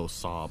as a low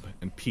sob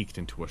and peaked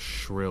into a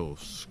shrill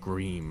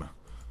scream.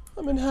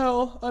 I'm in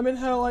hell. I'm in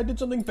hell. I did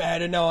something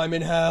bad and now I'm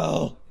in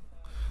hell.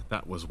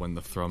 That was when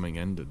the thrumming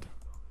ended,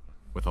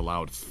 with a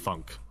loud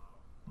thunk.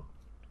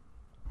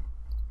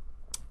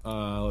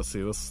 Let's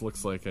see, this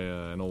looks like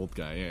an old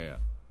guy, yeah.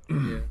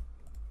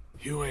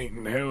 You ain't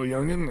in hell,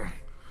 youngin'.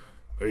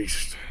 At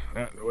least,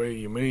 not the way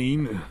you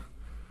mean.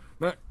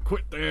 Not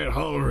quit that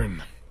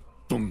hollering.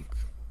 Thunk,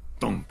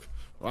 thunk.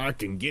 I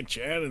can get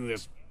you out of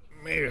this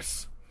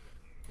mess.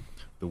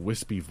 The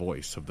wispy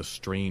voice of the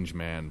strange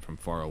man from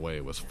far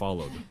away was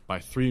followed by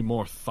 3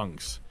 more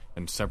thunks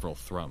and several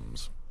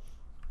thrums.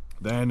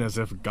 Then, as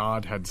if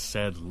God had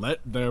said, "Let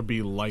there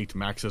be light,"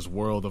 Max's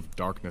world of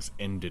darkness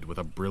ended with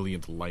a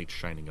brilliant light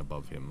shining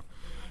above him.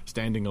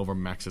 Standing over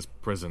Max's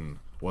prison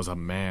was a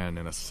man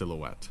in a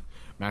silhouette,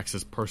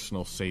 Max's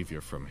personal savior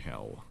from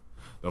hell.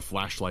 The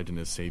flashlight in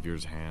his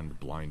savior's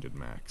hand blinded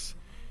Max,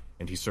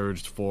 and he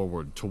surged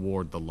forward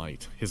toward the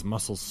light, his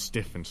muscles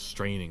stiff and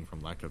straining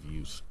from lack of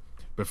use.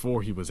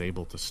 Before he was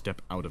able to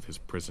step out of his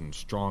prison,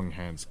 strong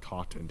hands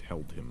caught and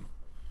held him.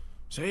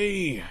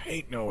 Say,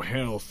 ain't no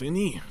hell,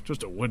 Thinny.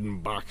 Just a wooden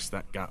box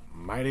that got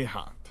mighty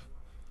hot.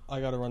 I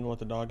gotta run let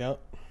the dog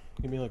out.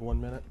 Give me like 1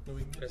 minute.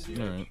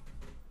 Alright.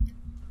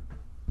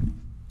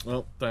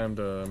 Well, time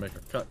to make a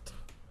cut.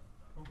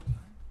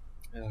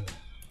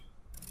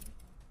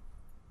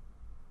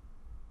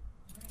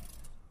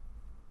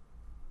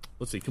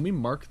 Let's see, can we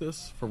mark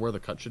this for where the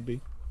cut should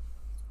be?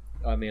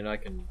 I mean, I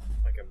can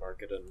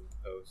mark it in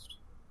post.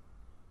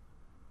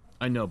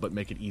 I know, but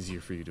make it easier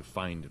for you to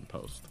find in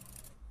post.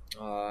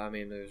 I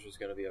mean, there's just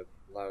gonna be a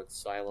loud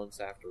silence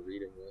after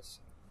reading this.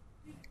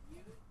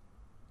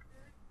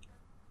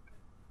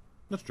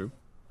 That's true.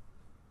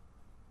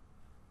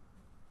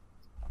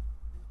 I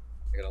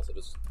can also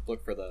just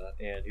look for the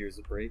 "and here's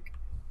a break."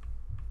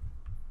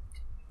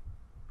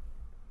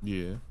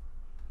 Yeah.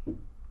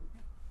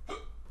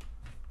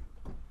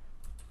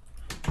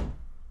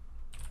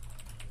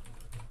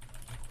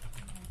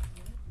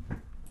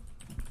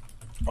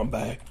 I'm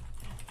back.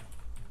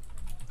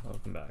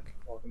 Welcome back.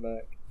 Welcome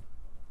back.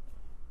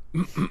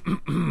 We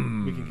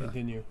can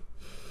continue.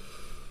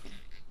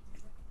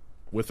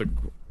 With a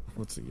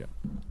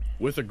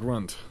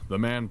grunt, the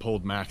man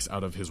pulled Max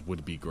out of his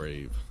would-be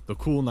grave. The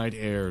cool night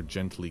air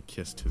gently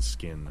kissed his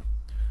skin.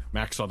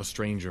 Max saw the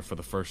stranger for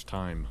the first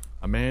time.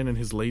 A man in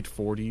his late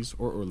 40s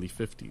or early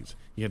 50s.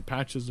 He had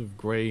patches of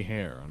gray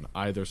hair on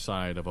either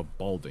side of a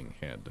balding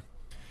head.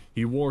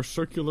 He wore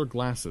circular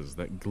glasses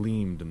that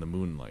gleamed in the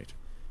moonlight.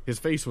 His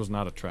face was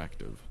not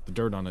attractive. The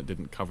dirt on it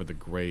didn't cover the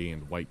gray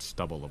and white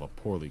stubble of a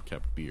poorly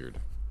kept beard.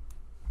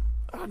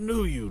 I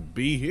knew you'd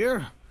be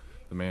here,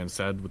 the man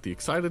said with the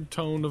excited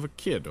tone of a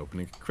kid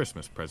opening a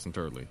Christmas present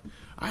early.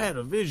 I had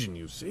a vision,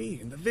 you see,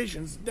 and the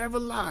visions never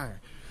lie.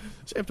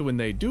 Except when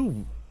they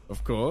do,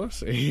 of course.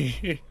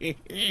 The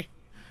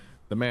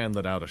man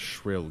let out a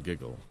shrill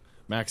giggle.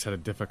 Max had a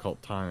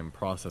difficult time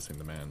processing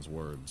the man's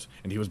words,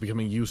 and he was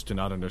becoming used to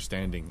not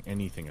understanding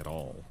anything at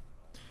all.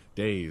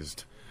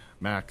 Dazed,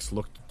 Max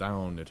looked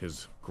down at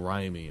his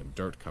grimy and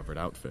dirt-covered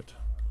outfit.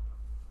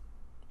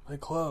 My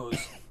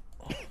clothes.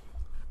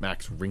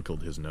 Max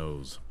wrinkled his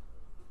nose.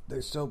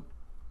 They're so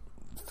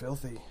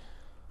filthy.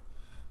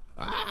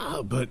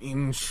 Ah, but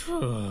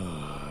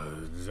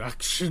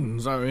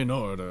introductions are in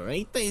order,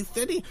 ain't they,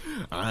 Teddy?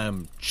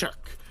 I'm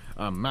Chuck,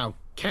 a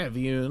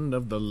Malkavian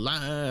of the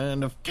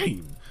line of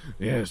Cain.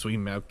 Yes, we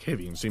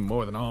Malkavians see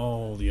more than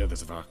all the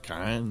others of our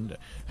kind.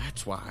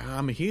 That's why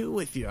I'm here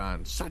with you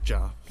on such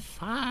a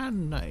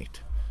fine night.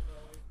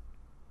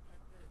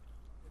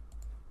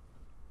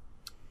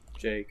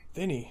 Jake.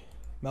 Vinny.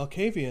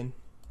 Malkavian.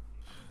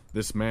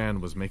 This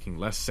man was making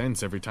less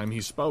sense every time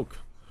he spoke.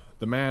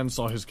 The man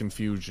saw his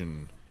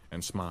confusion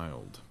and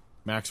smiled.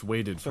 Max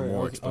waited for more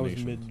I was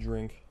explanation.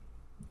 mid-drink.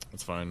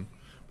 That's fine.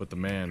 But the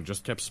man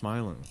just kept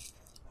smiling.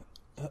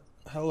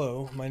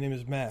 Hello, my name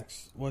is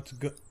Max. What's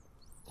good?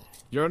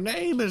 Your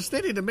name is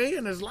steady to me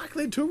and is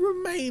likely to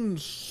remain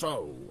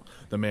so,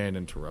 the man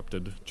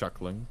interrupted,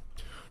 chuckling.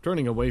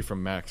 Turning away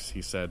from Max,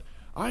 he said,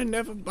 I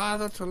never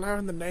bother to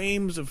learn the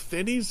names of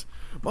thiddies.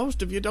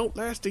 Most of you don't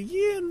last a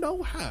year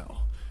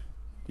nohow.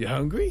 You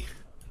hungry?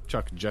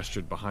 Chuck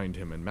gestured behind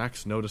him, and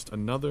Max noticed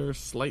another,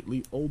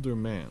 slightly older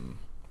man.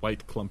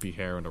 White, clumpy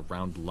hair and a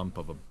round lump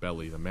of a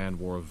belly, the man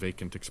wore a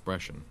vacant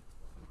expression.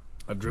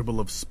 A dribble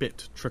of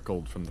spit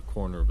trickled from the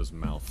corner of his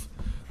mouth.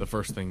 The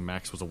first thing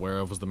Max was aware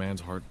of was the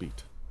man's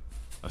heartbeat.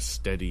 A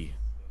steady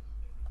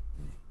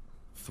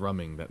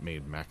thrumming that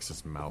made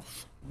Max's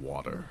mouth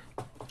water.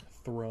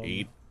 Thrum.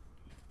 Eat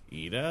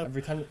up.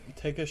 Every time,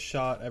 take a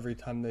shot every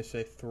time they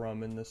say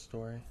thrum in this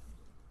story.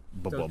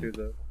 Don't do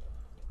that.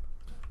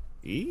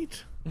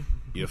 Eat?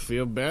 You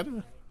feel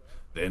better?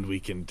 Then we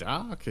can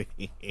talk.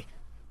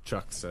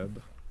 Chuck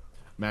said.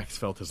 Max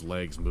felt his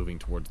legs moving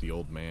towards the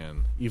old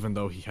man, even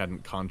though he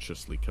hadn't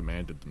consciously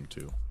commanded them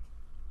to.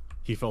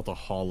 He felt a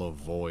hollow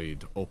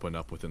void open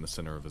up within the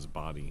center of his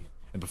body,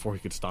 and before he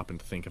could stop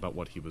and think about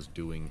what he was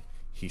doing,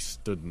 he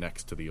stood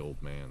next to the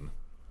old man.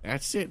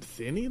 "That's it,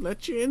 Thinny.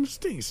 Let your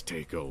instincts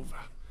take over."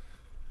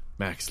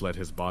 Max let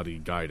his body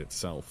guide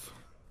itself.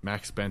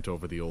 Max bent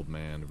over the old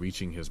man,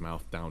 reaching his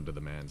mouth down to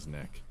the man's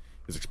neck.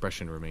 His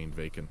expression remained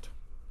vacant.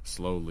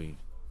 Slowly,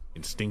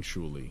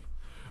 instinctually,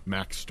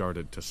 Max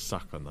started to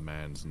suck on the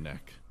man's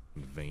neck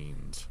and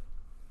veins.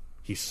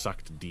 He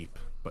sucked deep,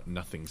 but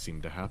nothing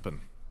seemed to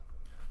happen.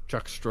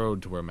 Chuck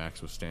strode to where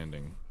Max was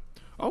standing.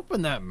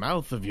 "Open that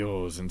mouth of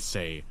yours and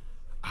say,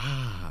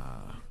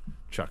 'Ah,'"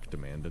 Chuck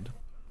demanded.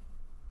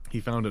 He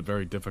found it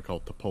very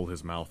difficult to pull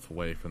his mouth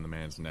away from the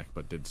man's neck,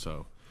 but did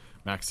so.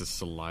 Max's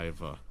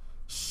saliva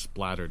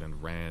splattered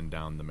and ran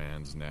down the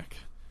man's neck.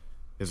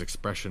 His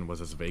expression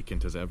was as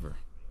vacant as ever,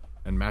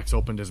 and Max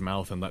opened his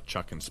mouth and let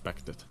Chuck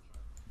inspect it.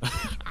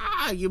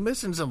 You're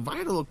missing some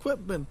vital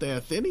equipment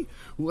there, Thinny.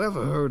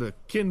 Whoever heard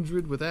of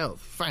kindred without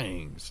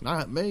fangs?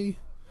 Not me.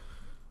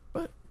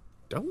 But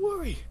don't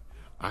worry,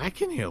 I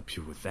can help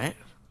you with that."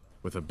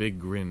 With a big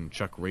grin,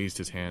 Chuck raised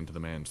his hand to the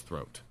man's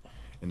throat.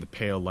 In the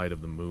pale light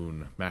of the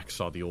moon, Max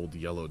saw the old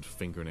yellowed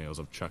fingernails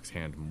of Chuck's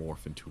hand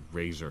morph into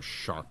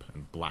razor-sharp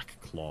and black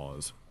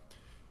claws.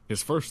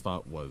 His first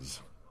thought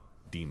was,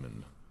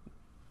 demon.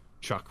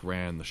 Chuck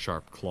ran the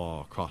sharp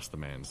claw across the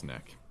man's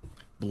neck.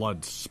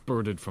 Blood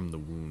spurted from the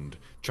wound.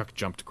 Chuck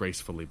jumped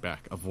gracefully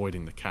back,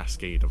 avoiding the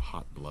cascade of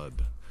hot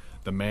blood.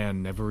 The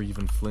man never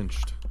even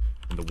flinched,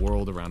 and the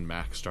world around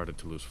Max started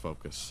to lose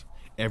focus.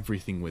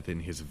 Everything within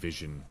his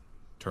vision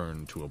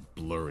turned to a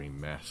blurry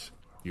mess.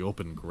 The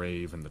open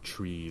grave and the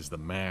trees, the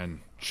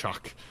man,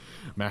 Chuck.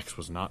 Max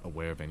was not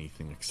aware of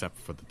anything except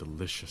for the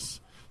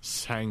delicious,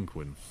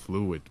 sanguine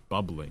fluid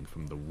bubbling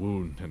from the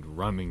wound and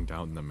running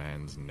down the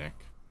man's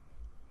neck.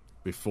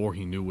 Before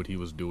he knew what he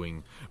was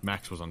doing,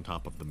 Max was on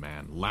top of the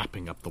man,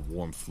 lapping up the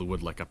warm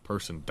fluid like a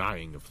person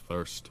dying of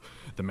thirst.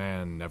 The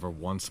man never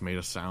once made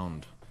a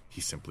sound. He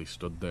simply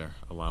stood there,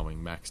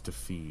 allowing Max to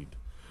feed.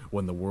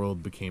 When the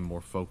world became more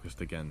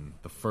focused again,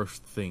 the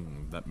first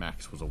thing that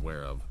Max was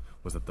aware of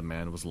was that the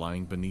man was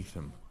lying beneath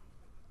him.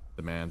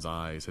 The man's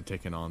eyes had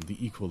taken on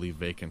the equally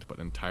vacant but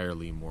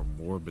entirely more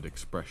morbid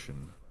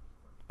expression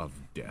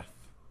of death.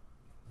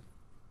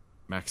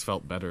 Max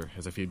felt better,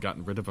 as if he had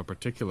gotten rid of a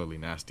particularly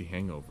nasty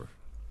hangover.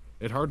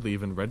 It hardly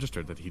even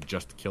registered that he'd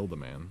just killed a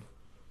man.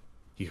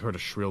 He heard a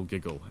shrill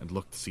giggle and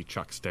looked to see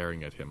Chuck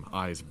staring at him,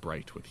 eyes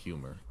bright with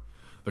humor.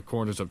 The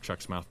corners of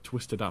Chuck's mouth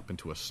twisted up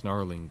into a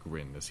snarling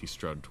grin as he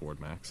strode toward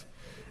Max.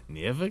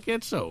 "Never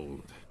gets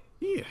old.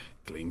 Here,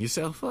 clean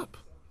yourself up."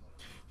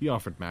 He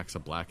offered Max a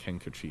black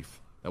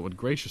handkerchief that would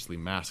graciously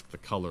mask the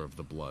color of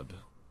the blood.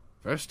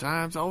 "First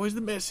time's always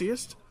the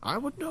messiest. I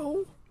would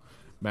know."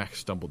 Max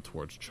stumbled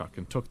towards Chuck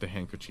and took the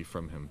handkerchief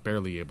from him,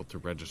 barely able to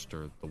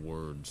register the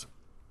words.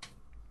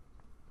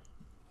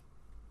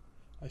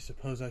 "I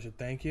suppose I should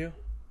thank you?"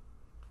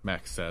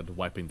 Max said,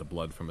 wiping the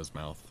blood from his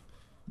mouth.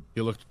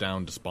 He looked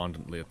down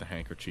despondently at the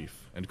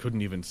handkerchief and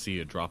couldn't even see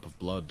a drop of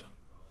blood.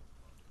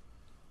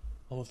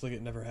 Almost like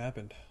it never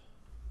happened.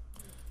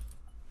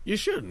 "You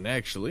shouldn't,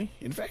 actually.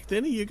 In fact,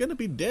 Thinny, you're gonna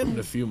be dead in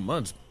a few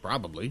months,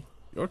 probably.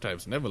 Your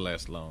types never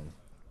last long."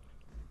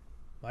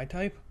 My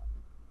type?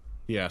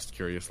 He asked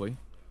curiously.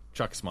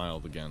 Chuck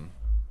smiled again.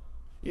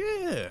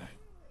 "Yeah,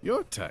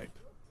 your type.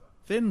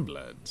 Thin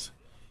bloods.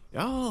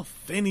 Y'all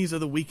Thinnies are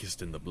the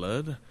weakest in the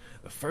blood,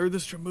 the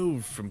furthest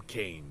removed from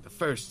Cain, the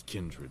first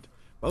kindred.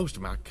 Most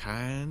of my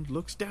kind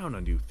looks down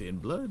on you thin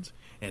bloods,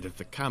 and if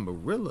the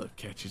Camarilla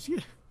catches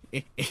you,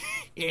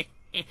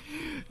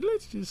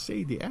 let's just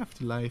say the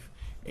afterlife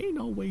ain't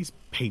always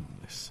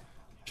painless."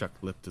 Chuck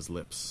licked his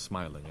lips,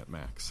 smiling at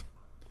Max.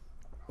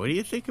 "What do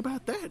you think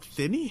about that,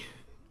 Thinny?"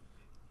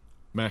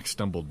 Max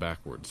stumbled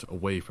backwards,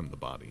 away from the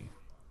body.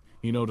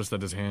 He noticed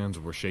that his hands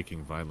were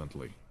shaking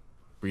violently.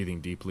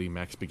 Breathing deeply,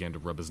 Max began to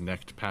rub his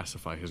neck to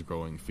pacify his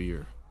growing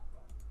fear.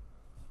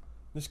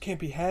 This can't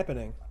be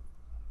happening.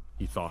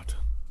 He thought.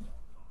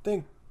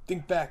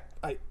 Think back.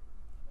 I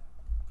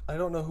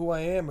don't know who I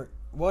am or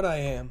what I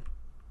am.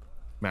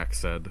 Max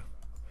said.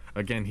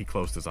 Again he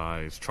closed his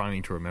eyes,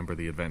 trying to remember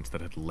the events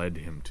that had led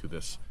him to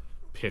this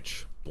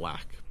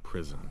pitch-black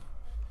prison.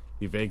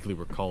 He vaguely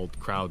recalled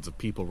crowds of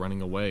people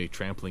running away,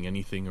 trampling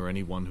anything or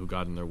anyone who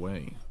got in their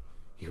way.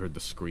 He heard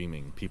the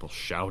screaming, people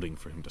shouting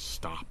for him to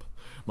stop.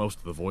 Most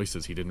of the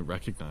voices he didn't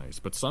recognize,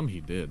 but some he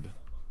did.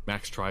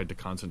 Max tried to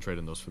concentrate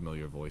on those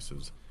familiar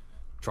voices,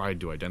 tried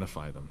to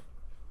identify them.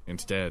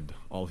 Instead,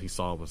 all he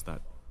saw was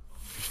that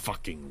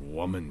fucking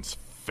woman's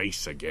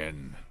face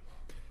again.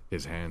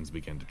 His hands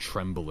began to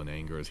tremble in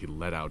anger as he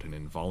let out an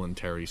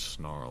involuntary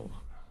snarl.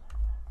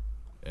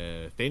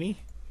 Thinny?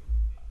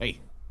 Hey.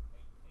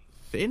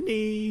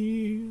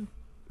 Thinny!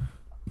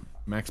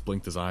 Max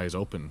blinked his eyes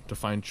open to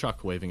find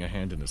Chuck waving a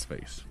hand in his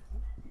face.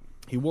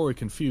 He wore a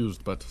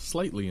confused but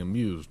slightly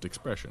amused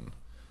expression.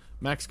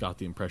 Max got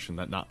the impression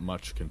that not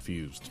much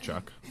confused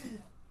Chuck.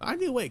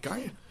 "I'm awake, are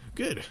you?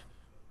 Good.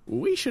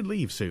 We should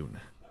leave soon.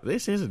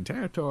 This isn't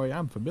territory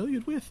I'm familiar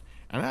with,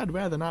 and I'd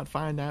rather not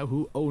find out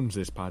who owns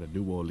this part of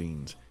New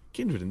Orleans.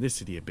 Kindred in this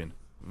city have been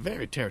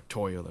very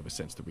territorial ever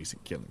since the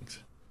recent killings.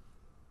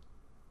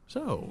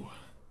 So,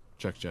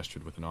 Chuck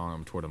gestured with an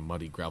arm toward a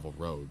muddy gravel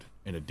road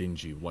and a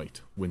dingy,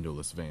 white,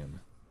 windowless van.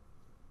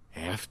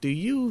 After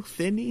you,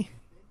 Thinny.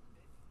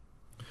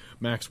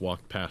 Max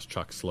walked past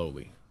Chuck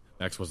slowly.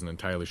 Max wasn't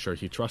entirely sure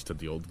he trusted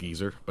the old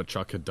geezer, but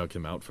Chuck had dug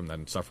him out from that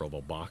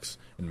insufferable box,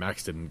 and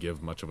Max didn't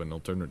give much of an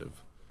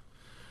alternative.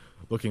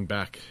 Looking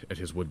back at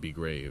his would-be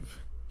grave,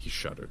 he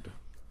shuddered.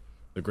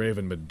 The grave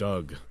had been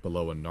dug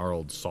below a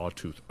gnarled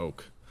sawtooth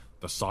oak.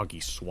 The soggy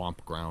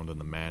swamp ground and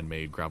the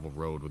man-made gravel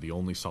road were the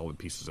only solid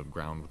pieces of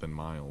ground within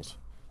miles.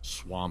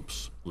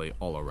 Swamps lay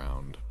all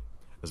around.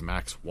 As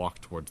Max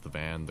walked towards the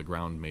van, the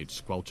ground made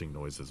squelching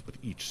noises with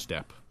each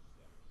step.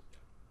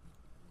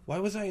 Why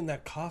was I in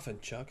that coffin,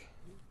 Chuck?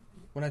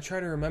 When I try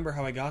to remember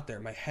how I got there,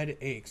 my head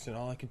aches and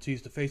all I can see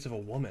is the face of a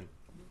woman.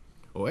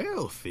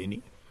 Well,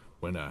 Finny,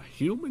 when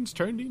humans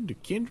turned into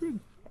kindred,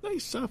 they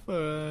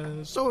suffer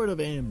a sort of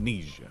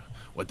amnesia.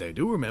 What they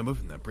do remember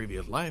from their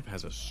previous life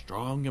has a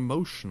strong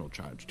emotional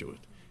charge to it.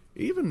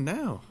 Even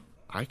now,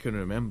 I can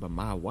remember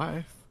my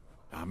wife.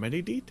 Not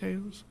many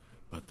details,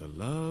 but the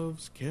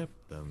loves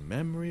kept the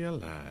memory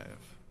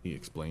alive, he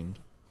explained.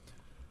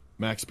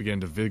 Max began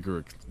to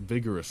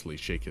vigorously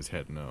shake his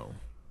head no.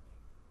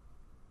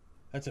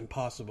 That's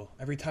impossible.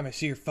 Every time I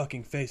see your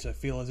fucking face, I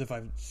feel as if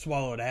I've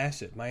swallowed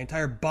acid. My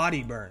entire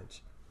body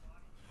burns.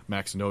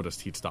 Max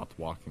noticed he'd stopped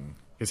walking.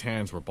 His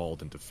hands were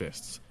balled into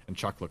fists, and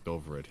Chuck looked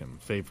over at him,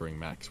 favoring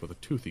Max with a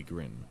toothy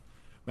grin.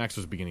 Max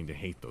was beginning to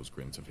hate those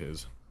grins of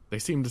his. They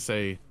seemed to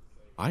say,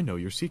 I know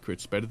your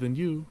secrets better than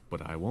you,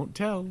 but I won't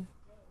tell.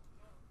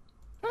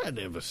 I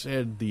never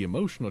said the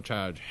emotional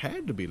charge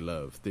had to be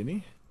love,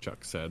 Thinny,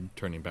 Chuck said,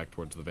 turning back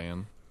towards the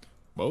van.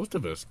 Most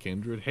of us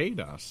kindred hate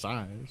our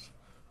size.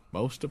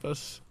 Most of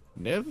us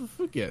never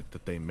forget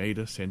that they made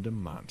us into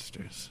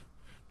monsters.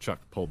 Chuck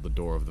pulled the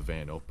door of the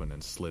van open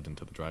and slid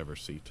into the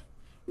driver's seat.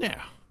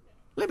 Now,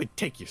 let me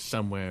take you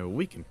somewhere where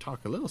we can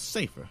talk a little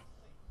safer.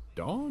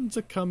 Dawn's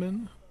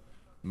a-comin'.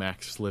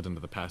 Max slid into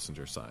the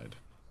passenger side.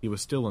 He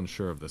was still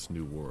unsure of this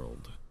new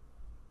world.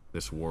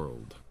 This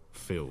world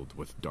filled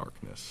with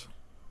darkness.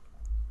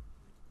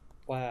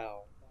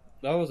 Wow.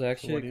 That was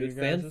actually What a are you good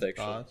fan guys'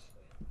 fiction. thoughts?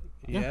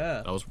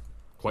 Yeah. That was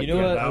quite You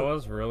know good. what? That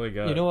was really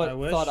good. You know what I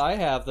wish- thought I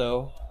have,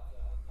 though?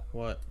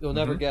 What? You'll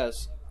never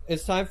guess.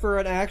 It's time for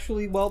an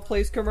actually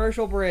well-placed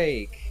commercial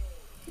break.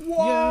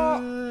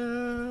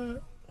 Yeah.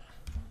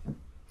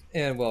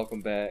 And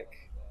welcome back.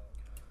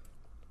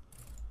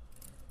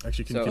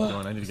 Actually, can you So- keep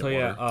going? I need to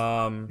get So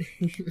water.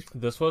 yeah,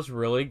 this was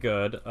really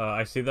good.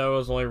 I see that it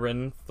was only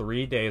written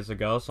 3 days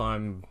ago,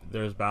 so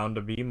there's bound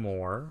to be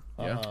more.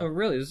 Yeah. Oh,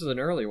 really? This is an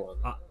early one.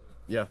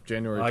 Yeah,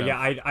 January 10th.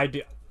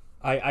 Yeah,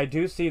 I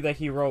do see that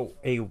he wrote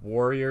a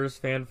Warriors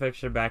fan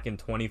fiction back in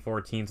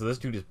 2014, so this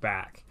dude is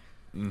back.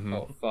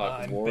 Oh,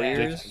 fuck. I'm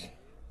Warriors? back.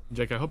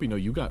 Jake, I hope you know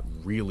you got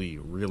really,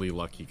 really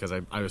lucky, because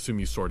I assume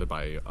you sorted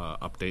by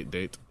update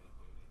date.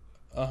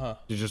 Uh-huh.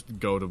 You just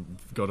go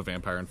to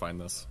Vampire and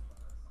find this.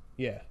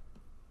 Yeah.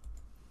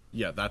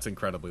 Yeah, that's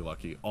incredibly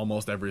lucky.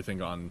 Almost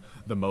everything on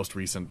the most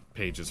recent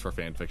pages for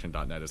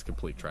fanfiction.net is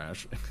complete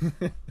trash.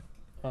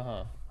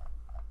 Uh-huh.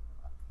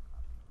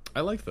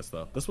 I liked this,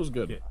 though. This was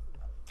good. Yeah.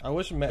 I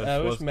wish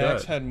was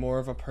Max good. had more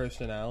of a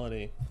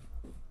personality.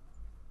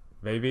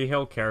 Maybe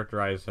he'll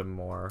characterize him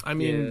more. I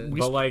mean, Yeah.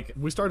 But, like-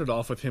 we started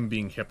off with him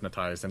being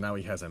hypnotized, and now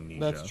he has amnesia.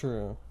 That's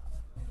true.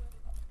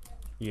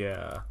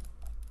 Yeah.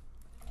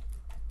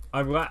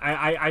 I'm glad.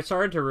 I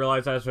started to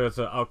realize that, so it's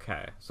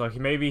okay. So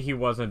maybe he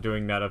wasn't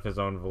doing that of his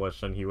own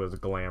volition. He was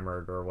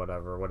glamored or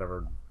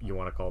whatever you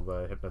want to call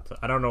the hypnotist.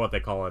 I don't know what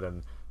they call it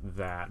in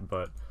that,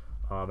 but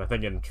I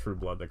think in True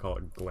Blood they call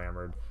it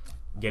glamored,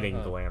 getting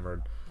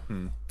glamored.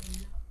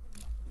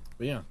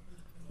 But yeah,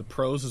 the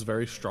prose is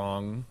very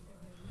strong.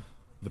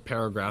 The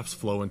paragraphs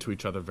flow into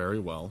each other very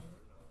well.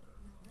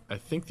 I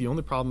think the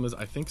only problem is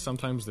I think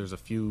sometimes there's a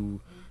few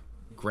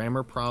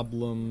grammar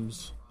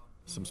problems,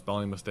 some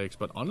spelling mistakes,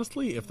 but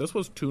honestly, if this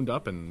was tuned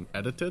up and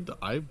edited,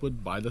 I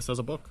would buy this as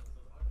a book.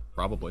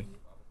 Probably.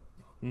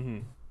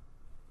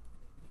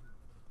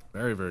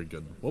 Very, very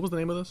good. What was the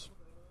name of this?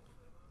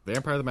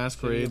 Vampire the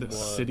Masquerade, Blood.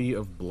 City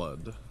of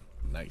Blood.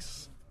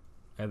 Nice.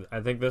 And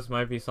I think this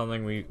might be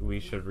something we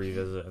should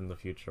revisit in the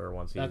future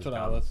once he's That's what I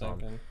gotten was some.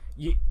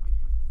 thinking.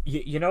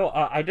 You know,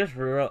 I just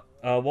what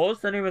was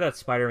the name of that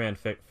Spider-Man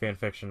fan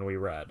fiction we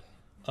read?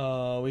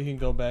 We can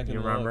go back and You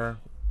look. remember?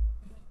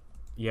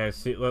 Yeah,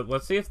 see,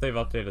 let's see if they've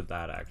updated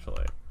that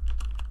actually,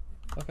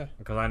 Okay.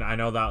 because I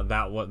know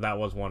that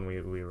was one we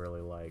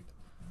really liked.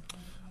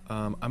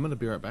 I'm gonna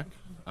be right back.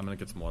 I'm gonna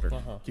get some water.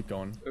 Uh-huh. Keep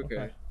going.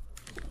 Okay.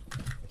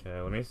 Okay,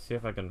 let me see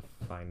if I can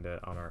find it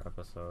on our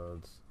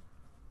episodes.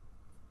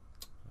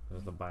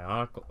 Is the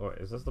Bionicle, or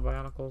is this the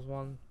Bionicles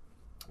one?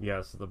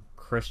 Yes, the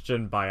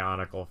Christian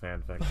Bionicle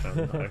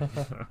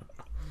fanfiction.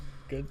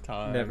 Good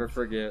time. Never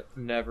forget.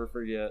 Never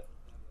forget.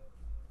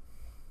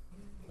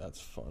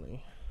 That's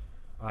funny.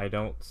 I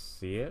don't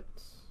see it.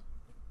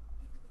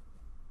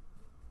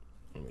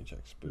 Let me check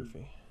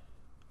Spoofy.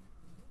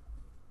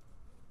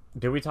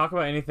 Did we talk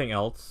about anything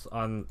else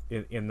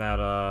in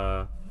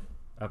that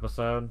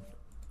episode?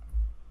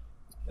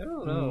 I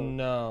don't know.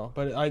 No,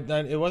 but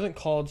it wasn't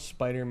called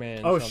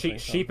Spider-Man. Oh, something,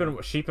 sheep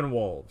and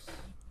wolves.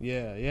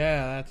 Yeah,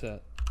 that's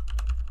it.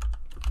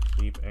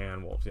 Sheep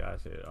and wolves. Yeah, I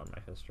see it on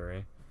my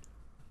history.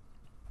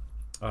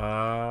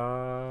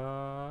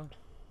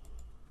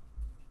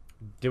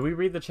 Did we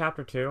read the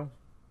chapter 2?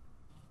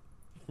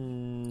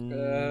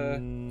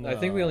 I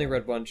think we only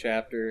read one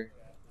chapter.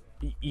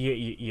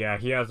 Yeah,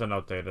 he hasn't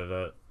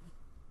updated it.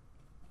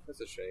 That's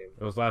a shame.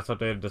 It was last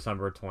updated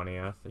December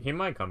 20th. He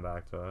might come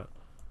back to it.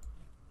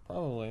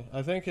 Probably.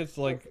 I think it's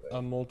like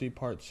a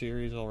multi-part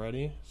series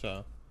already,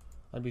 so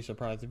I'd be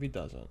surprised if he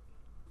doesn't.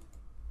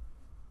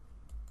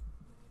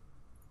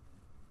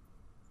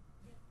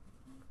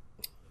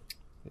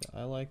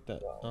 Yeah, I like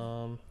that.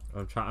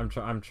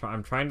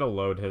 I'm trying to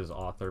load his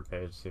author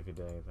page to see if he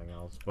did anything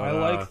else. But,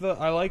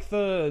 I like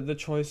the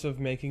choice of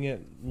making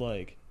it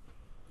like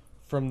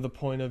from the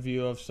point of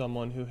view of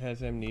someone who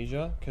has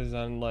amnesia, because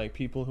then like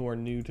people who are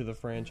new to the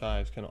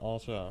franchise can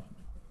also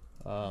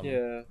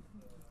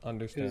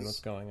understand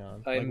what's going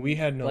on. Like we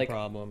had no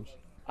problems.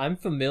 I'm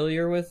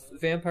familiar with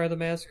Vampire the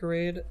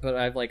Masquerade, but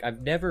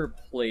I've never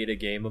played a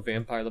game of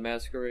Vampire the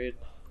Masquerade.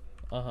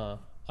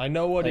 I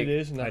know what it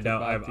is, and that's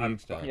I'm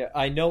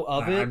I know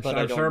of it, but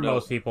I don't know. I'm sure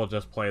most people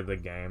just play the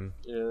game.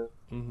 Yeah.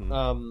 Mm-hmm.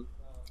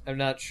 I'm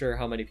not sure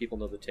how many people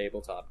know the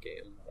tabletop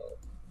game. But...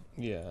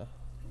 Yeah,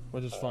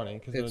 which is funny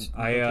because the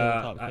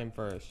tabletop came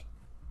first.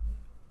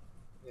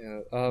 Yeah.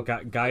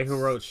 Guy who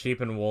wrote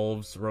Sheep and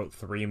Wolves wrote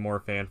 3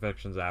 more fan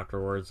fictions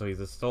afterwards, so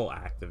he's still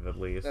active at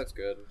least. That's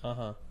good.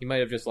 He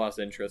might have just lost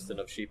interest in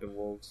Sheep and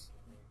Wolves.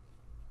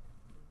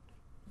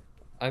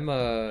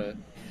 The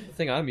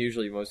thing I'm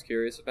usually most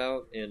curious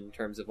about in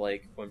terms of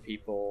like when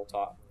people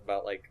talk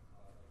about like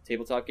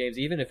tabletop games,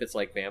 even if it's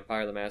like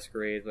Vampire the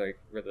Masquerade, like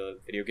where the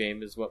video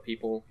game is what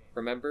people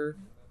remember.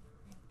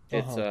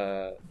 It's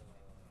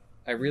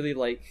I really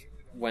like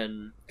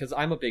because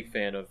I'm a big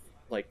fan of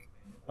like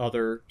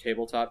other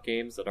tabletop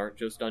games that aren't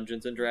just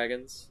Dungeons and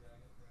Dragons.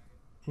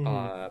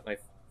 My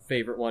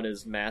favorite one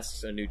is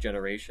Masks: A New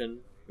Generation,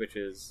 which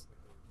is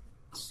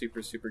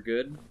super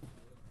good.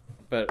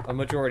 But a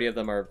majority of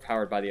them are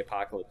powered by the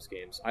Apocalypse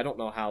games. I don't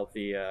know how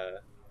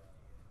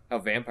how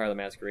Vampire the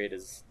Masquerade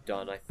is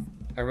done.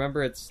 I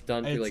remember it's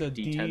done through like a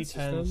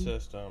D10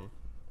 system.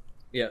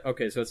 Yeah,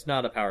 okay, so it's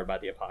not a powered by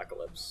the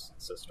Apocalypse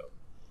system.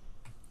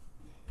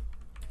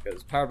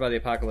 Because powered by the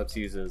Apocalypse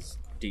uses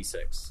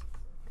D6.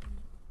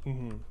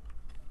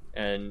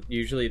 And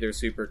usually they're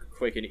super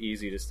quick and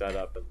easy to set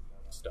up and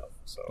stuff.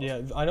 So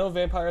yeah, I know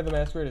Vampire the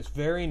Masquerade is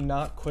very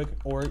not quick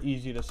or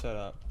easy to set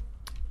up.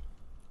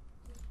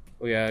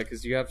 Well, yeah,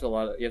 because you have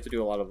to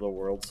do a lot of the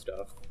world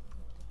stuff.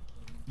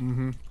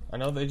 I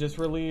know they just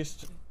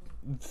released.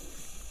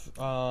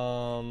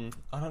 I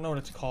don't know what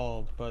it's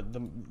called, but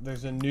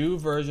there's a new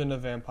version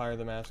of Vampire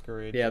the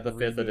Masquerade. Yeah, the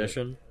 5th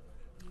edition.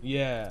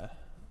 Yeah.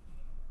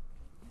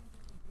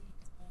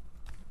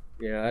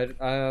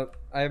 Yeah,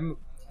 I'm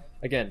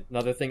again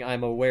another thing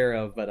I'm aware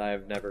of, but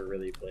I've never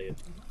really played.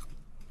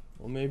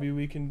 Well, maybe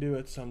we can do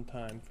it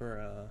sometime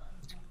for.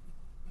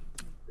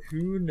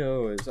 Who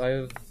knows?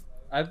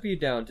 I'd be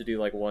down to do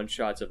like one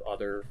shots of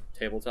other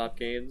tabletop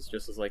games,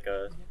 just as like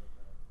a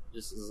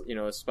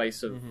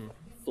spice of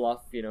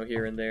fluff,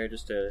 here and there,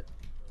 just to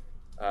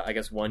I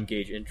guess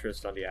gauge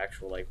interest on the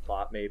actual like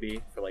plot,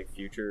 maybe for like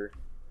future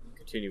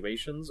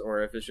continuations,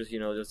 or if it's just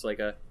just like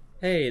a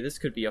hey, this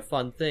could be a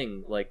fun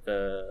thing, like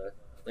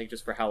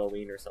just for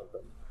Halloween or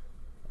something.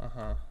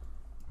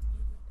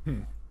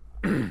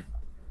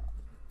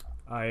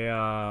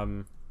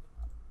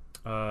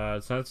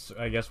 Since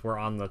I guess we're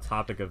on the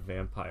topic of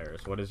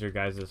vampires, what is your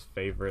guys'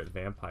 favorite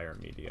vampire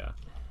media?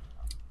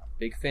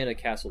 Big fan of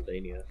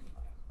Castlevania.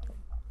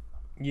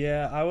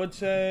 Yeah, I would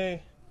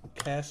say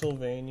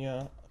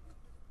Castlevania.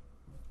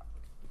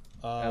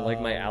 I like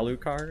my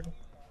Alucard.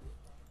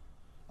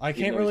 I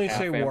can't really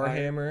say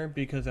Warhammer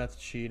because that's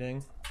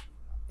cheating,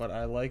 but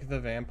I like the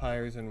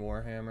vampires in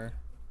Warhammer.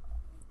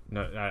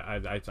 No, I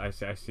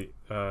see. I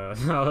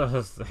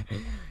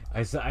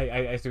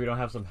see. We don't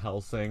have some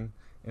Helsing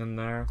in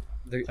there.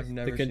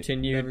 The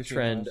continued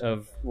trend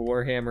of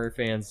Warhammer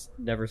fans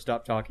never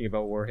stop talking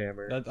about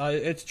Warhammer.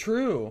 It's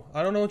true.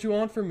 I don't know what you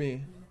want from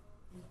me.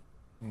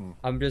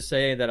 I'm just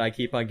saying that I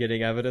keep on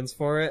getting evidence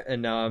for it,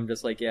 and now I'm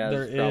just like, yeah,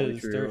 that's probably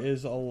true. There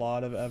is a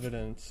lot of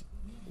evidence.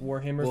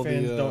 Warhammer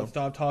fans don't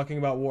stop talking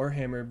about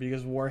Warhammer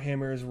because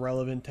Warhammer is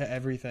relevant to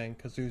everything.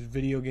 Because there's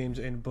video games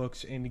and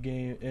books and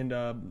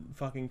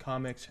fucking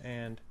comics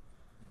and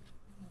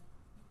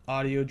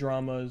audio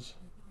dramas,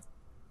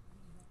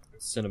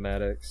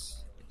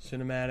 cinematics.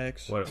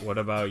 What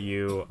about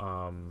you,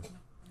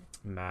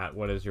 Matt?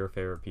 What is your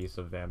favorite piece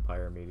of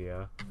vampire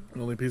media?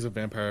 The only piece of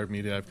vampire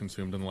media I've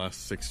consumed in the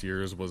last 6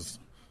 years was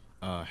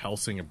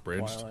Helsing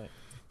Abridged. Twilight.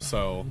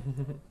 So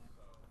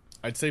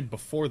I'd say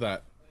before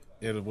that,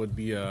 it would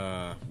be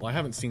well, I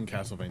haven't seen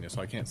Castlevania,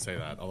 so I can't say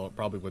that. Although it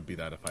probably would be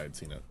that if I had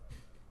seen it.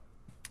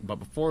 But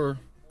before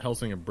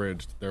Hellsing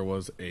Abridged, there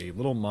was a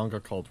little manga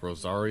called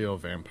Rosario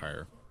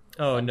Vampire,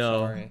 Oh I'm no.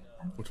 sorry.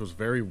 which was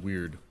very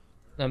weird.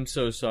 I'm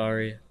so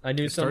sorry. I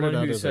knew It started someone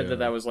out who as said a- that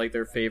that was like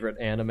their favorite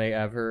anime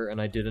ever,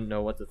 and I didn't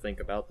know what to think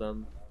about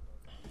them.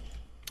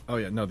 Oh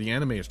yeah, no, the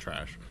anime is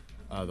trash.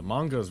 The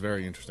manga is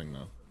very interesting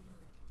though.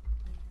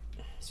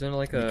 Isn't it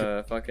like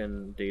a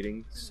fucking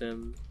dating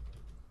sim?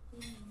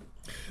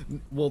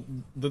 Well,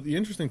 the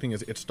interesting thing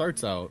is, it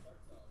starts out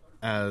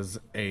as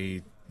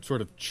a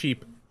sort of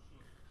cheap.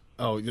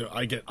 Oh, you know,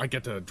 I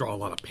get to draw a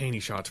lot of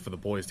panty shots for the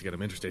boys to get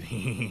them interested,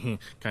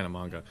 kind of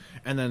manga.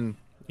 And then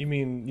You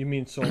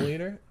mean Soul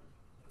Eater?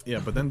 yeah,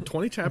 but then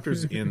 20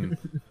 chapters in,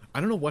 I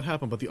don't know what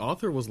happened, but the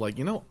author was like,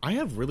 I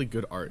have really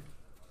good art.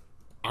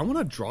 I want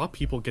to draw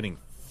people getting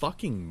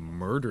fucking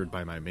murdered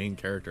by my main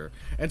character.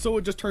 And so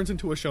it just turns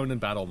into a shonen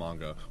battle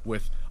manga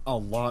with a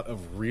lot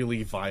of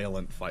really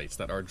violent fights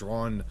that are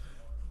drawn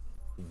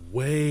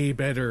way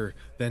better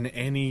than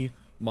any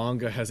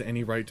manga has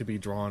any right to be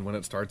drawn when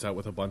it starts out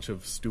with a bunch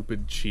of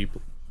stupid, cheap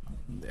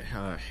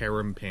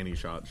harem panty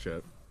shot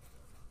shit.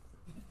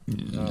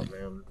 Oh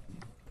man.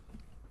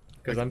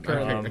 Because I'm I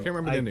currently. can't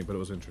remember the ending, but it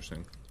was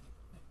interesting.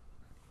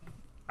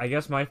 I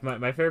guess my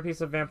favorite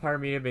piece of vampire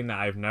media being that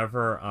I've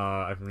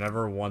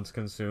never once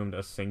consumed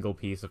a single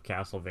piece of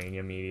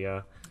Castlevania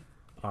media.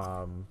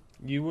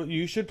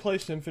 You should play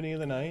Symphony of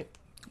the Night.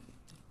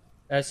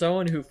 As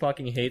someone who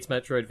fucking hates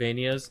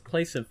Metroidvanias,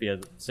 play Symphony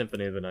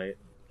of the Night.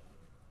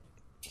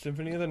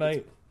 Symphony of the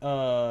Night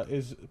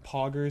is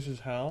poggers as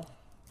hell.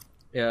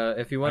 Yeah,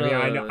 if you want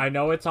I to. mean, I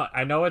know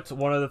it's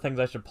one of the things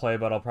I should play,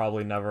 but I'll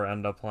probably never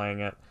end up playing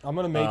it. I'm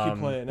gonna make you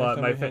play it but next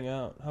time my we hang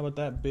out. How about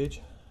that, bitch?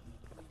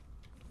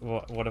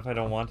 What if I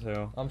don't want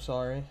to? I'm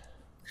sorry.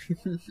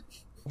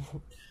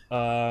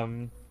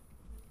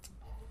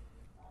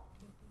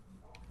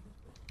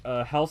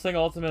 Hellsing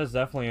Ultimate is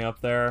definitely up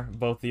there,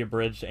 both the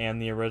abridged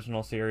and the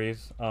original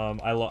series.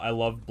 I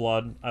love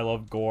blood, I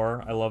love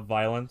gore, I love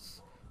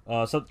violence.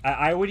 So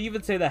I would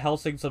even say that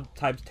Hellsing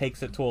sometimes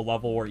takes it to a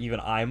level where even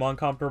I'm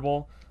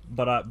uncomfortable,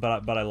 but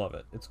I love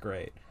it. It's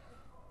great.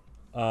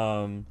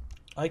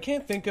 I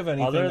can't think of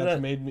anything Other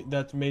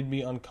that's made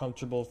me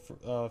uncomfortable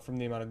from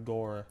the amount of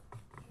gore.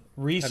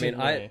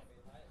 Recently,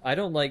 I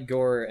don't like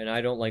gore and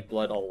I don't like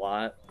blood a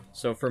lot.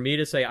 So for me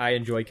to say I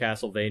enjoy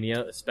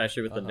Castlevania,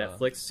 especially with the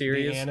Netflix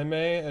series, the anime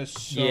is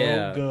so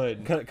Yeah.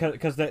 good.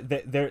 Because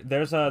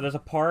there's a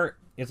part.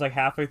 It's like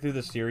halfway through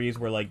the series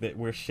where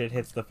where shit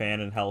hits the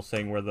fan in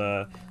Hellsing, where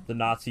the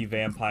Nazi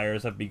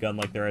vampires have begun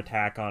like their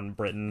attack on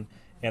Britain,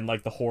 and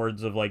like the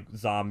hordes of like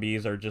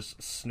zombies are just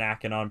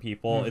snacking on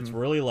people. It's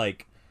really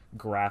like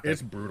graphic.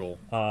 It's brutal.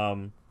 Yeah,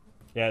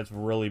 it's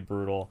really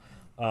brutal.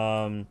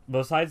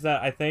 Besides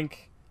that, I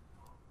think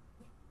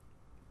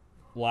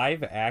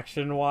live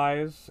action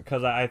wise,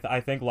 because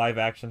I think live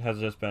action has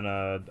just been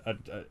at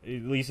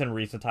least in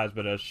recent times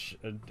been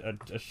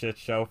a shit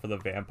show for the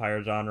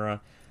vampire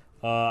genre.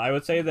 I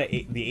would say that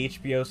the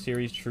HBO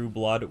series True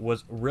Blood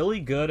was really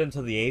good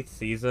until the 8th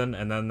season,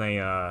 and then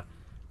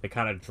they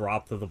kind of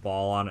dropped the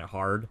ball on it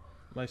hard.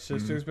 My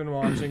sister's been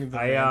watching the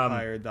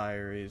Vampire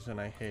Diaries, and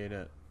I hate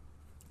it.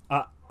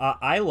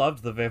 I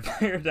loved the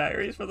Vampire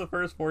Diaries for the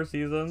first 4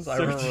 seasons. I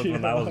remember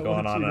when that was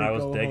going on, and I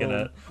was digging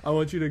it. I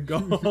want you to go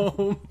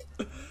home.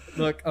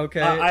 look,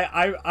 okay.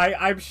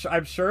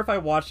 I'm sure if I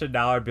watched it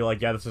now, I'd be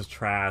like, yeah, this is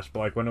trash. But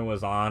like when it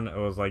was on, it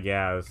was like,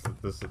 yeah,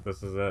 this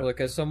is it.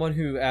 Look, as someone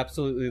who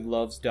absolutely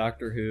loves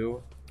Doctor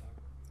Who,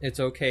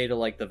 it's okay to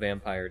like the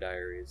Vampire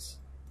Diaries.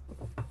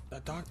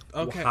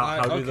 Okay,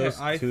 How do those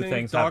I two think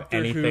things have Doctor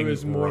Who anything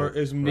is more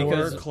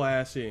Because-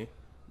 classy.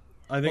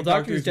 I Well, think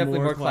Doctor Who's definitely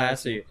more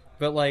classy. classy,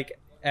 but like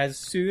as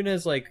soon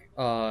as like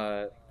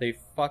they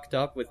fucked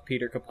up with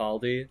Peter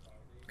Capaldi,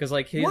 because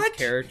like his What?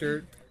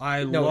 character.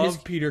 I No, love his-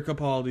 Peter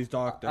Capaldi's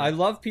Doctor. I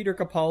love Peter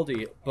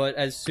Capaldi, but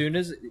as soon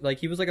as like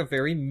he was like a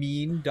very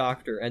mean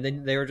doctor, and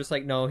then they were just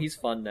like, no, he's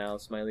fun now,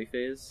 smiley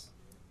face.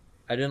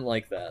 I didn't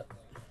like that.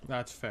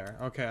 That's fair.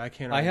 Okay, I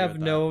can't. I argue have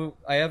with that.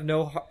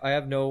 I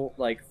have no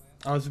like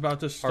I was about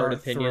to start hard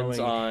opinions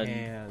throwing on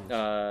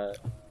hands.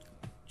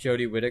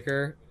 Jodie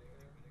Whittaker.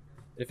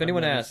 If I've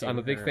anyone never asks, seen I'm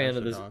a big her fan as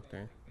of a this.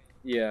 Doctor.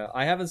 Yeah,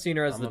 I haven't seen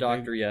her as I'm the a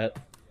Doctor big- yet.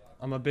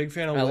 I'm a big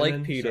fan of I like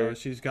women, Peter. so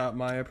she's got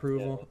my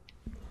approval.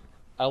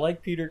 I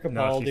like Peter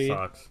No, she Capaldi.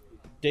 sucks.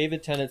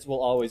 David Tennant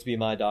will always be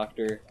my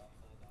Doctor.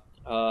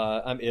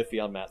 I'm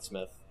iffy on Matt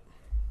Smith.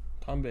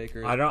 Tom Baker.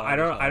 Is I fine.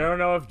 don't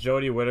know if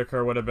Jodie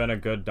Whittaker would have been a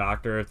good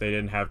doctor if they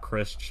didn't have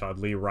Chris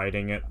Chudley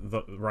writing it,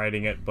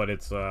 but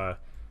it's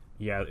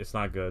it's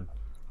not good.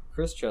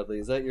 Chris Chudley,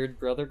 is that your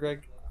brother,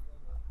 Greg?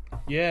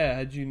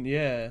 Yeah,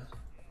 yeah,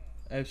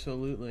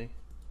 absolutely.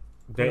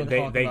 They don't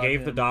talk about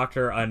gave the him.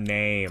 doctor a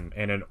name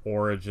and an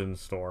origin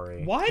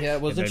story. What? Yeah,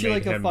 wasn't they she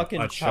like made a him fucking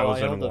a child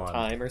chosen at the one.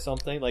 time or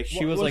something? Like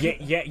she What was was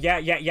like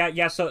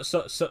Yeah.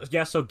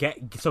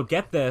 So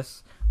get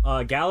this.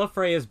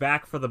 Gallifrey is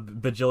back for the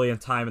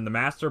bajillionth time, and the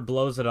Master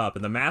blows it up.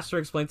 And the Master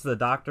explains to the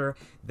Doctor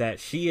that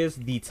she is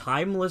the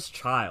Timeless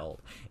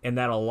Child, and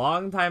that a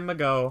long time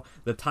ago,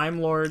 the Time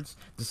Lords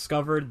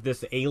discovered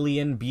this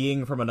alien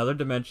being from another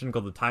dimension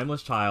called the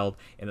Timeless Child,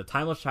 and the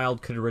Timeless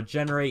Child could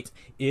regenerate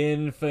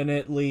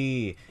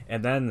infinitely.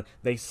 And then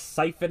they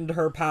siphoned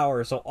her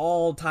power, so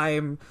all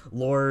Time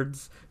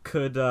Lords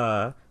could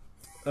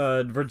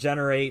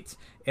regenerate.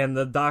 And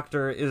the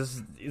Doctor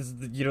is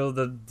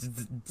the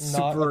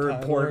super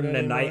important,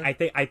 and I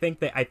think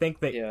that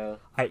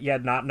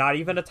not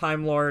even a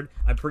Time Lord.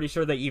 I'm pretty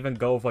sure they even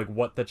go with like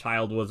what the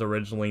child was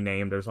originally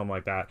named or something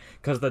like that.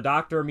 Because the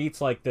Doctor meets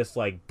like this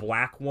like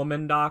black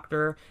woman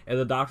doctor, and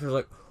the Doctor's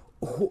like,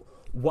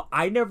 what?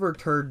 I never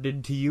turned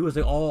into you. It's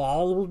like,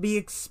 all will be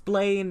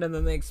explained, and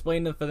then they explain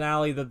in the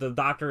finale that the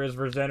Doctor is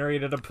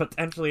regenerated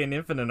potentially an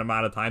infinite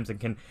amount of times and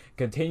can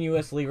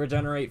continuously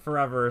regenerate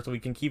forever, so we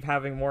can keep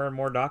having more and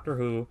more Doctor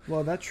Who.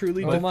 Well, that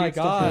truly Oh my defeats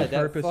the God, whole that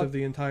purpose of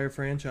the entire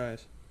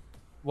franchise.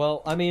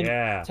 Well, I mean,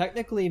 Yeah.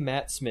 technically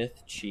Matt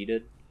Smith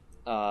cheated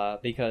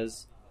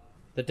because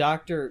the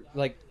Doctor,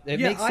 like, it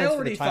Yeah, makes I sense for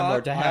already the Time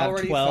Lord thought- to I have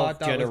already 12 thought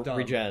that was dumb.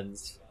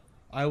 regens.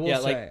 I will Yeah,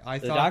 say, like, I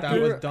the thought Doctor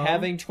that was dumb.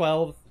 having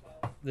 12...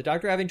 The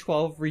Doctor having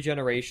 12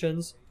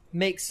 regenerations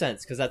makes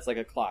sense, because that's like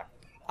a clock.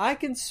 I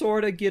can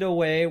sort of get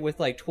away with,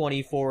 like,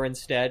 24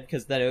 instead,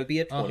 because then it would be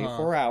a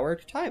 24-hour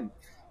time.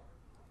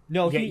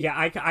 No,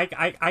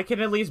 I can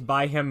at least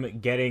buy him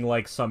getting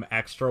like some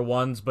extra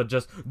ones, but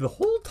just the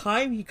whole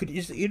time he could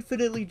just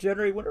infinitely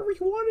generate whatever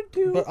he wanted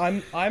to. But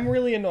I'm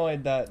really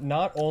annoyed that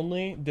not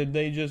only did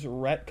they just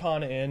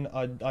retcon in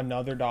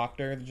another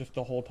Doctor just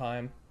the whole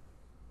time.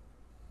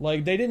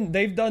 Like,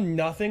 they've done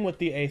nothing with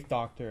the 8th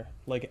Doctor,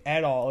 like,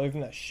 at all, other than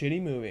that shitty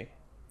movie.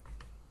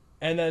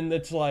 And then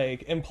it's,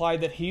 like,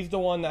 implied that he's the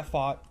one that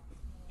fought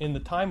in the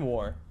Time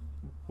War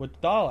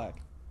with Dalek.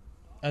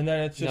 And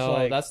then it's just no,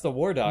 like... that's the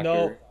War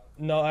Doctor.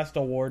 No, that's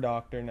the War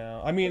Doctor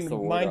now. I mean,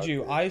 mind you,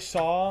 Doctor. I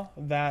saw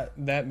that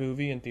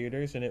movie in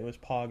theaters, and it was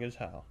pog as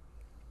hell.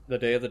 The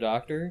Day of the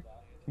Doctor?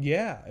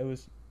 Yeah, it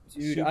was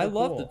Dude, super I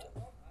loved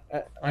cool.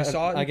 it. I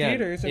saw it in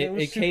theaters, and it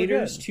was super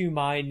caters good. to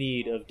my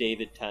need of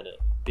David Tennant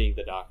being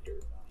the Doctor,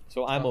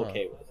 so I'm Uh-huh.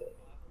 okay with it.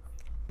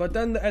 But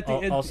then at the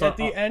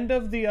end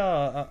of the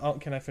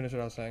can I finish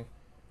what I was saying?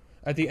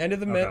 At the end of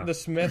the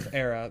Smith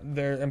era,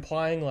 they're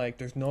implying like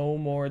there's no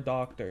more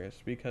Doctors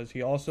because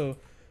he also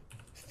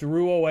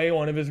threw away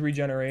one of his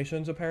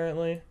regenerations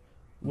apparently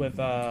with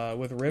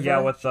River.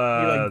 Yeah, with he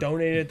like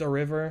donated to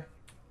River,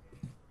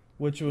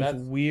 which was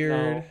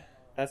weird. No,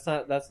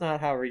 that's not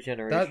how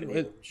regeneration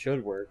even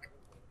should work.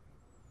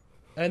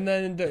 And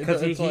then because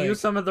he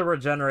used some of the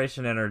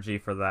regeneration energy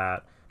for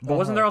that. But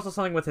wasn't there also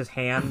something with his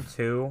hand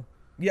too?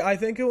 Yeah, I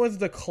think it was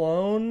the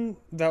clone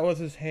that was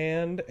his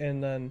hand,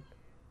 and then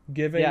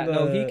giving. Yeah,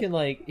 no,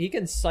 he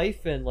can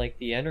siphon like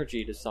the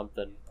energy to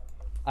something.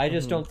 I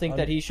just don't think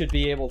that he should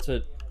be able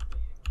to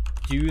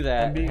do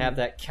that and have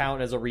that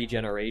count as a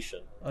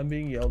regeneration. I'm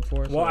being yelled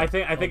for. Well, I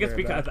think it's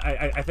because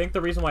I think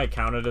the reason why it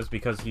counted is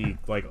because he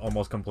like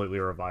almost completely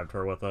revived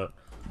her with it.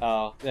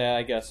 Oh, yeah,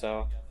 I guess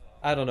so.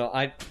 I don't know.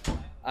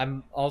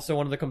 I'm also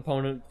one of the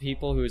component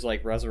people who's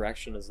like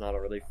resurrection is not a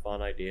really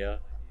fun idea.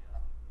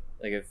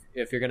 Like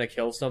if you're gonna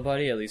kill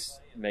somebody, at least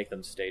make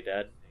them stay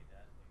dead,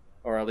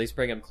 or at least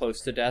bring them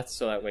close to death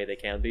so that way they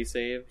can be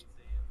saved.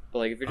 But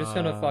like if you're just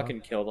gonna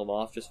fucking kill them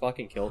off, just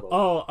fucking kill them.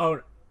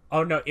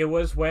 Oh no! It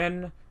was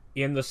when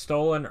in the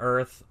Stolen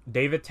Earth,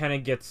 David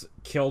Tennant gets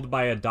killed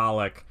by a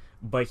Dalek,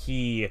 but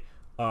he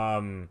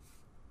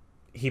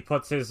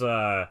puts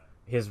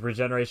his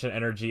regeneration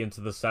energy into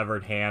the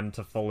severed hand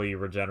to fully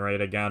regenerate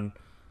again.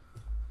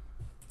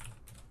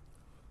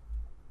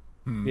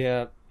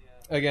 Yeah.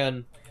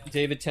 Again,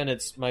 David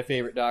Tennant's my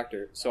favorite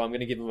Doctor, so I'm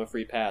gonna give him a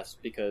free pass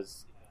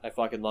because I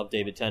fucking love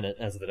David Tennant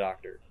as the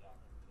Doctor.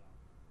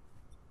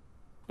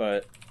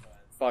 But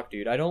fuck,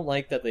 dude, I don't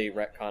like that they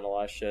retcon a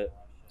lot of shit.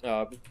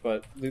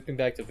 But looping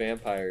back to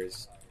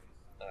vampires,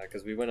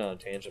 because we went on a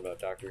tangent about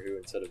Doctor Who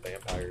instead of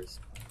vampires.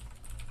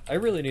 I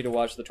really need to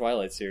watch the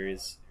Twilight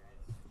series.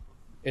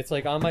 It's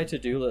like on my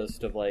to-do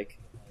list of like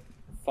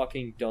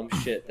fucking dumb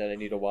shit that I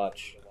need to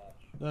watch.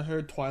 I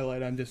heard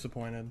Twilight. I'm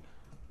disappointed.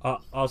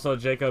 Also,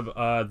 Jacob,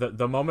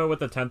 the moment with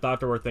the 10th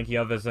Doctor we're thinking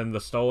of is in the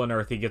Stolen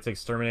Earth. He gets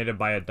exterminated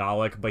by a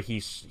Dalek, but he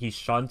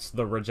shunts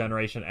the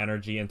regeneration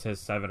energy into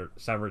his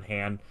severed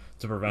hand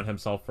to prevent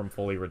himself from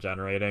fully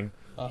regenerating.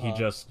 He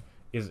just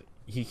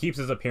he keeps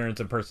his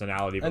appearance and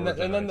personality, but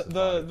and then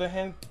the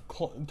hand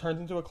turns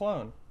into a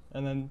clone,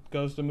 and then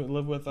goes to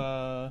live with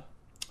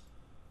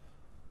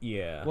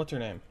yeah. what's her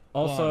name?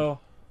 Also,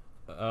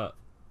 Blonde.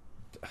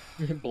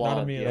 Not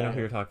Amelia. I know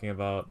who you're talking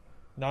about.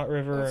 Not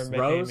River or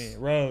Rose? Amy.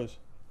 Rose.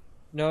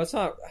 No, it's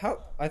not. How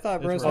I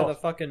thought It's Rose had Rose. a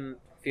fucking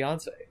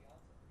fiance.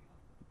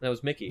 That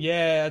was Mickey.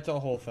 Yeah, it's a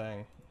whole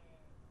thing.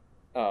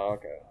 Oh,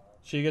 okay.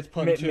 She gets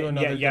put into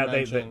another yeah,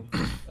 dimension,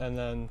 and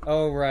then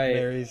Oh, right.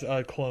 marries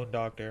a clone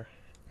Doctor.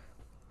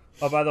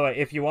 Oh, by the way,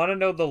 if you want to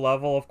know the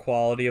level of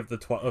quality of the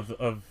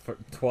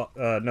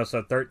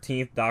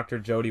 13th Dr.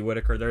 Jodie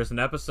Whittaker, there's an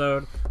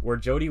episode where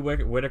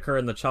Jodie Whittaker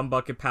and the Chum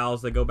Bucket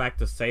Pals, they go back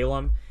to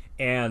Salem,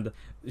 and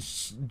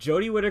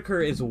Jodie Whittaker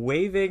is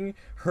waving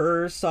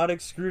her sonic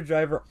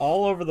screwdriver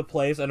all over the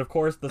place, and of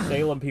course the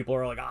Salem people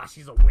are like,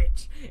 she's a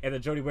witch. And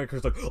then Jodie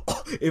Whittaker's like,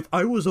 if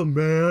I was a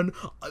man,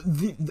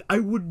 I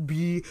would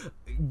be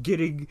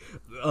getting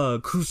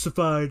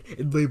crucified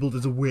and labeled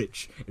as a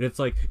witch. And it's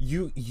like,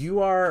 you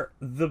are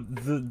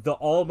the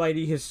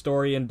almighty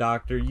historian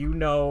doctor. You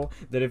know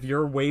that if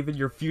you're waving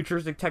your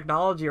futuristic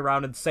technology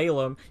around in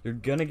Salem, you're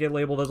gonna get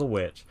labeled as a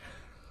witch.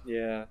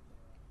 Yeah.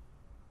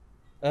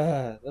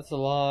 That's a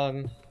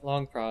long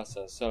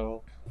process.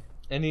 So,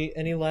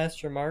 any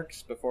last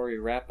remarks before we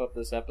wrap up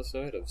this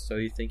episode of So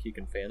You Think You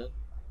Can Fan It?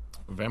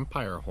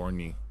 Vampire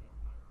horny.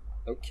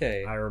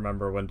 Okay, I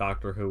remember when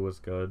Doctor Who was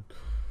good.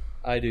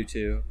 I do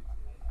too.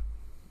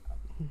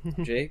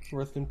 Jake?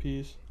 Rest in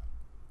peace.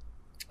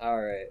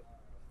 Alright.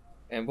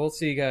 And we'll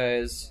see you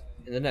guys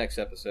in the next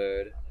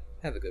episode.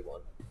 Have a good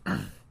one.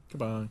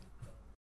 Goodbye.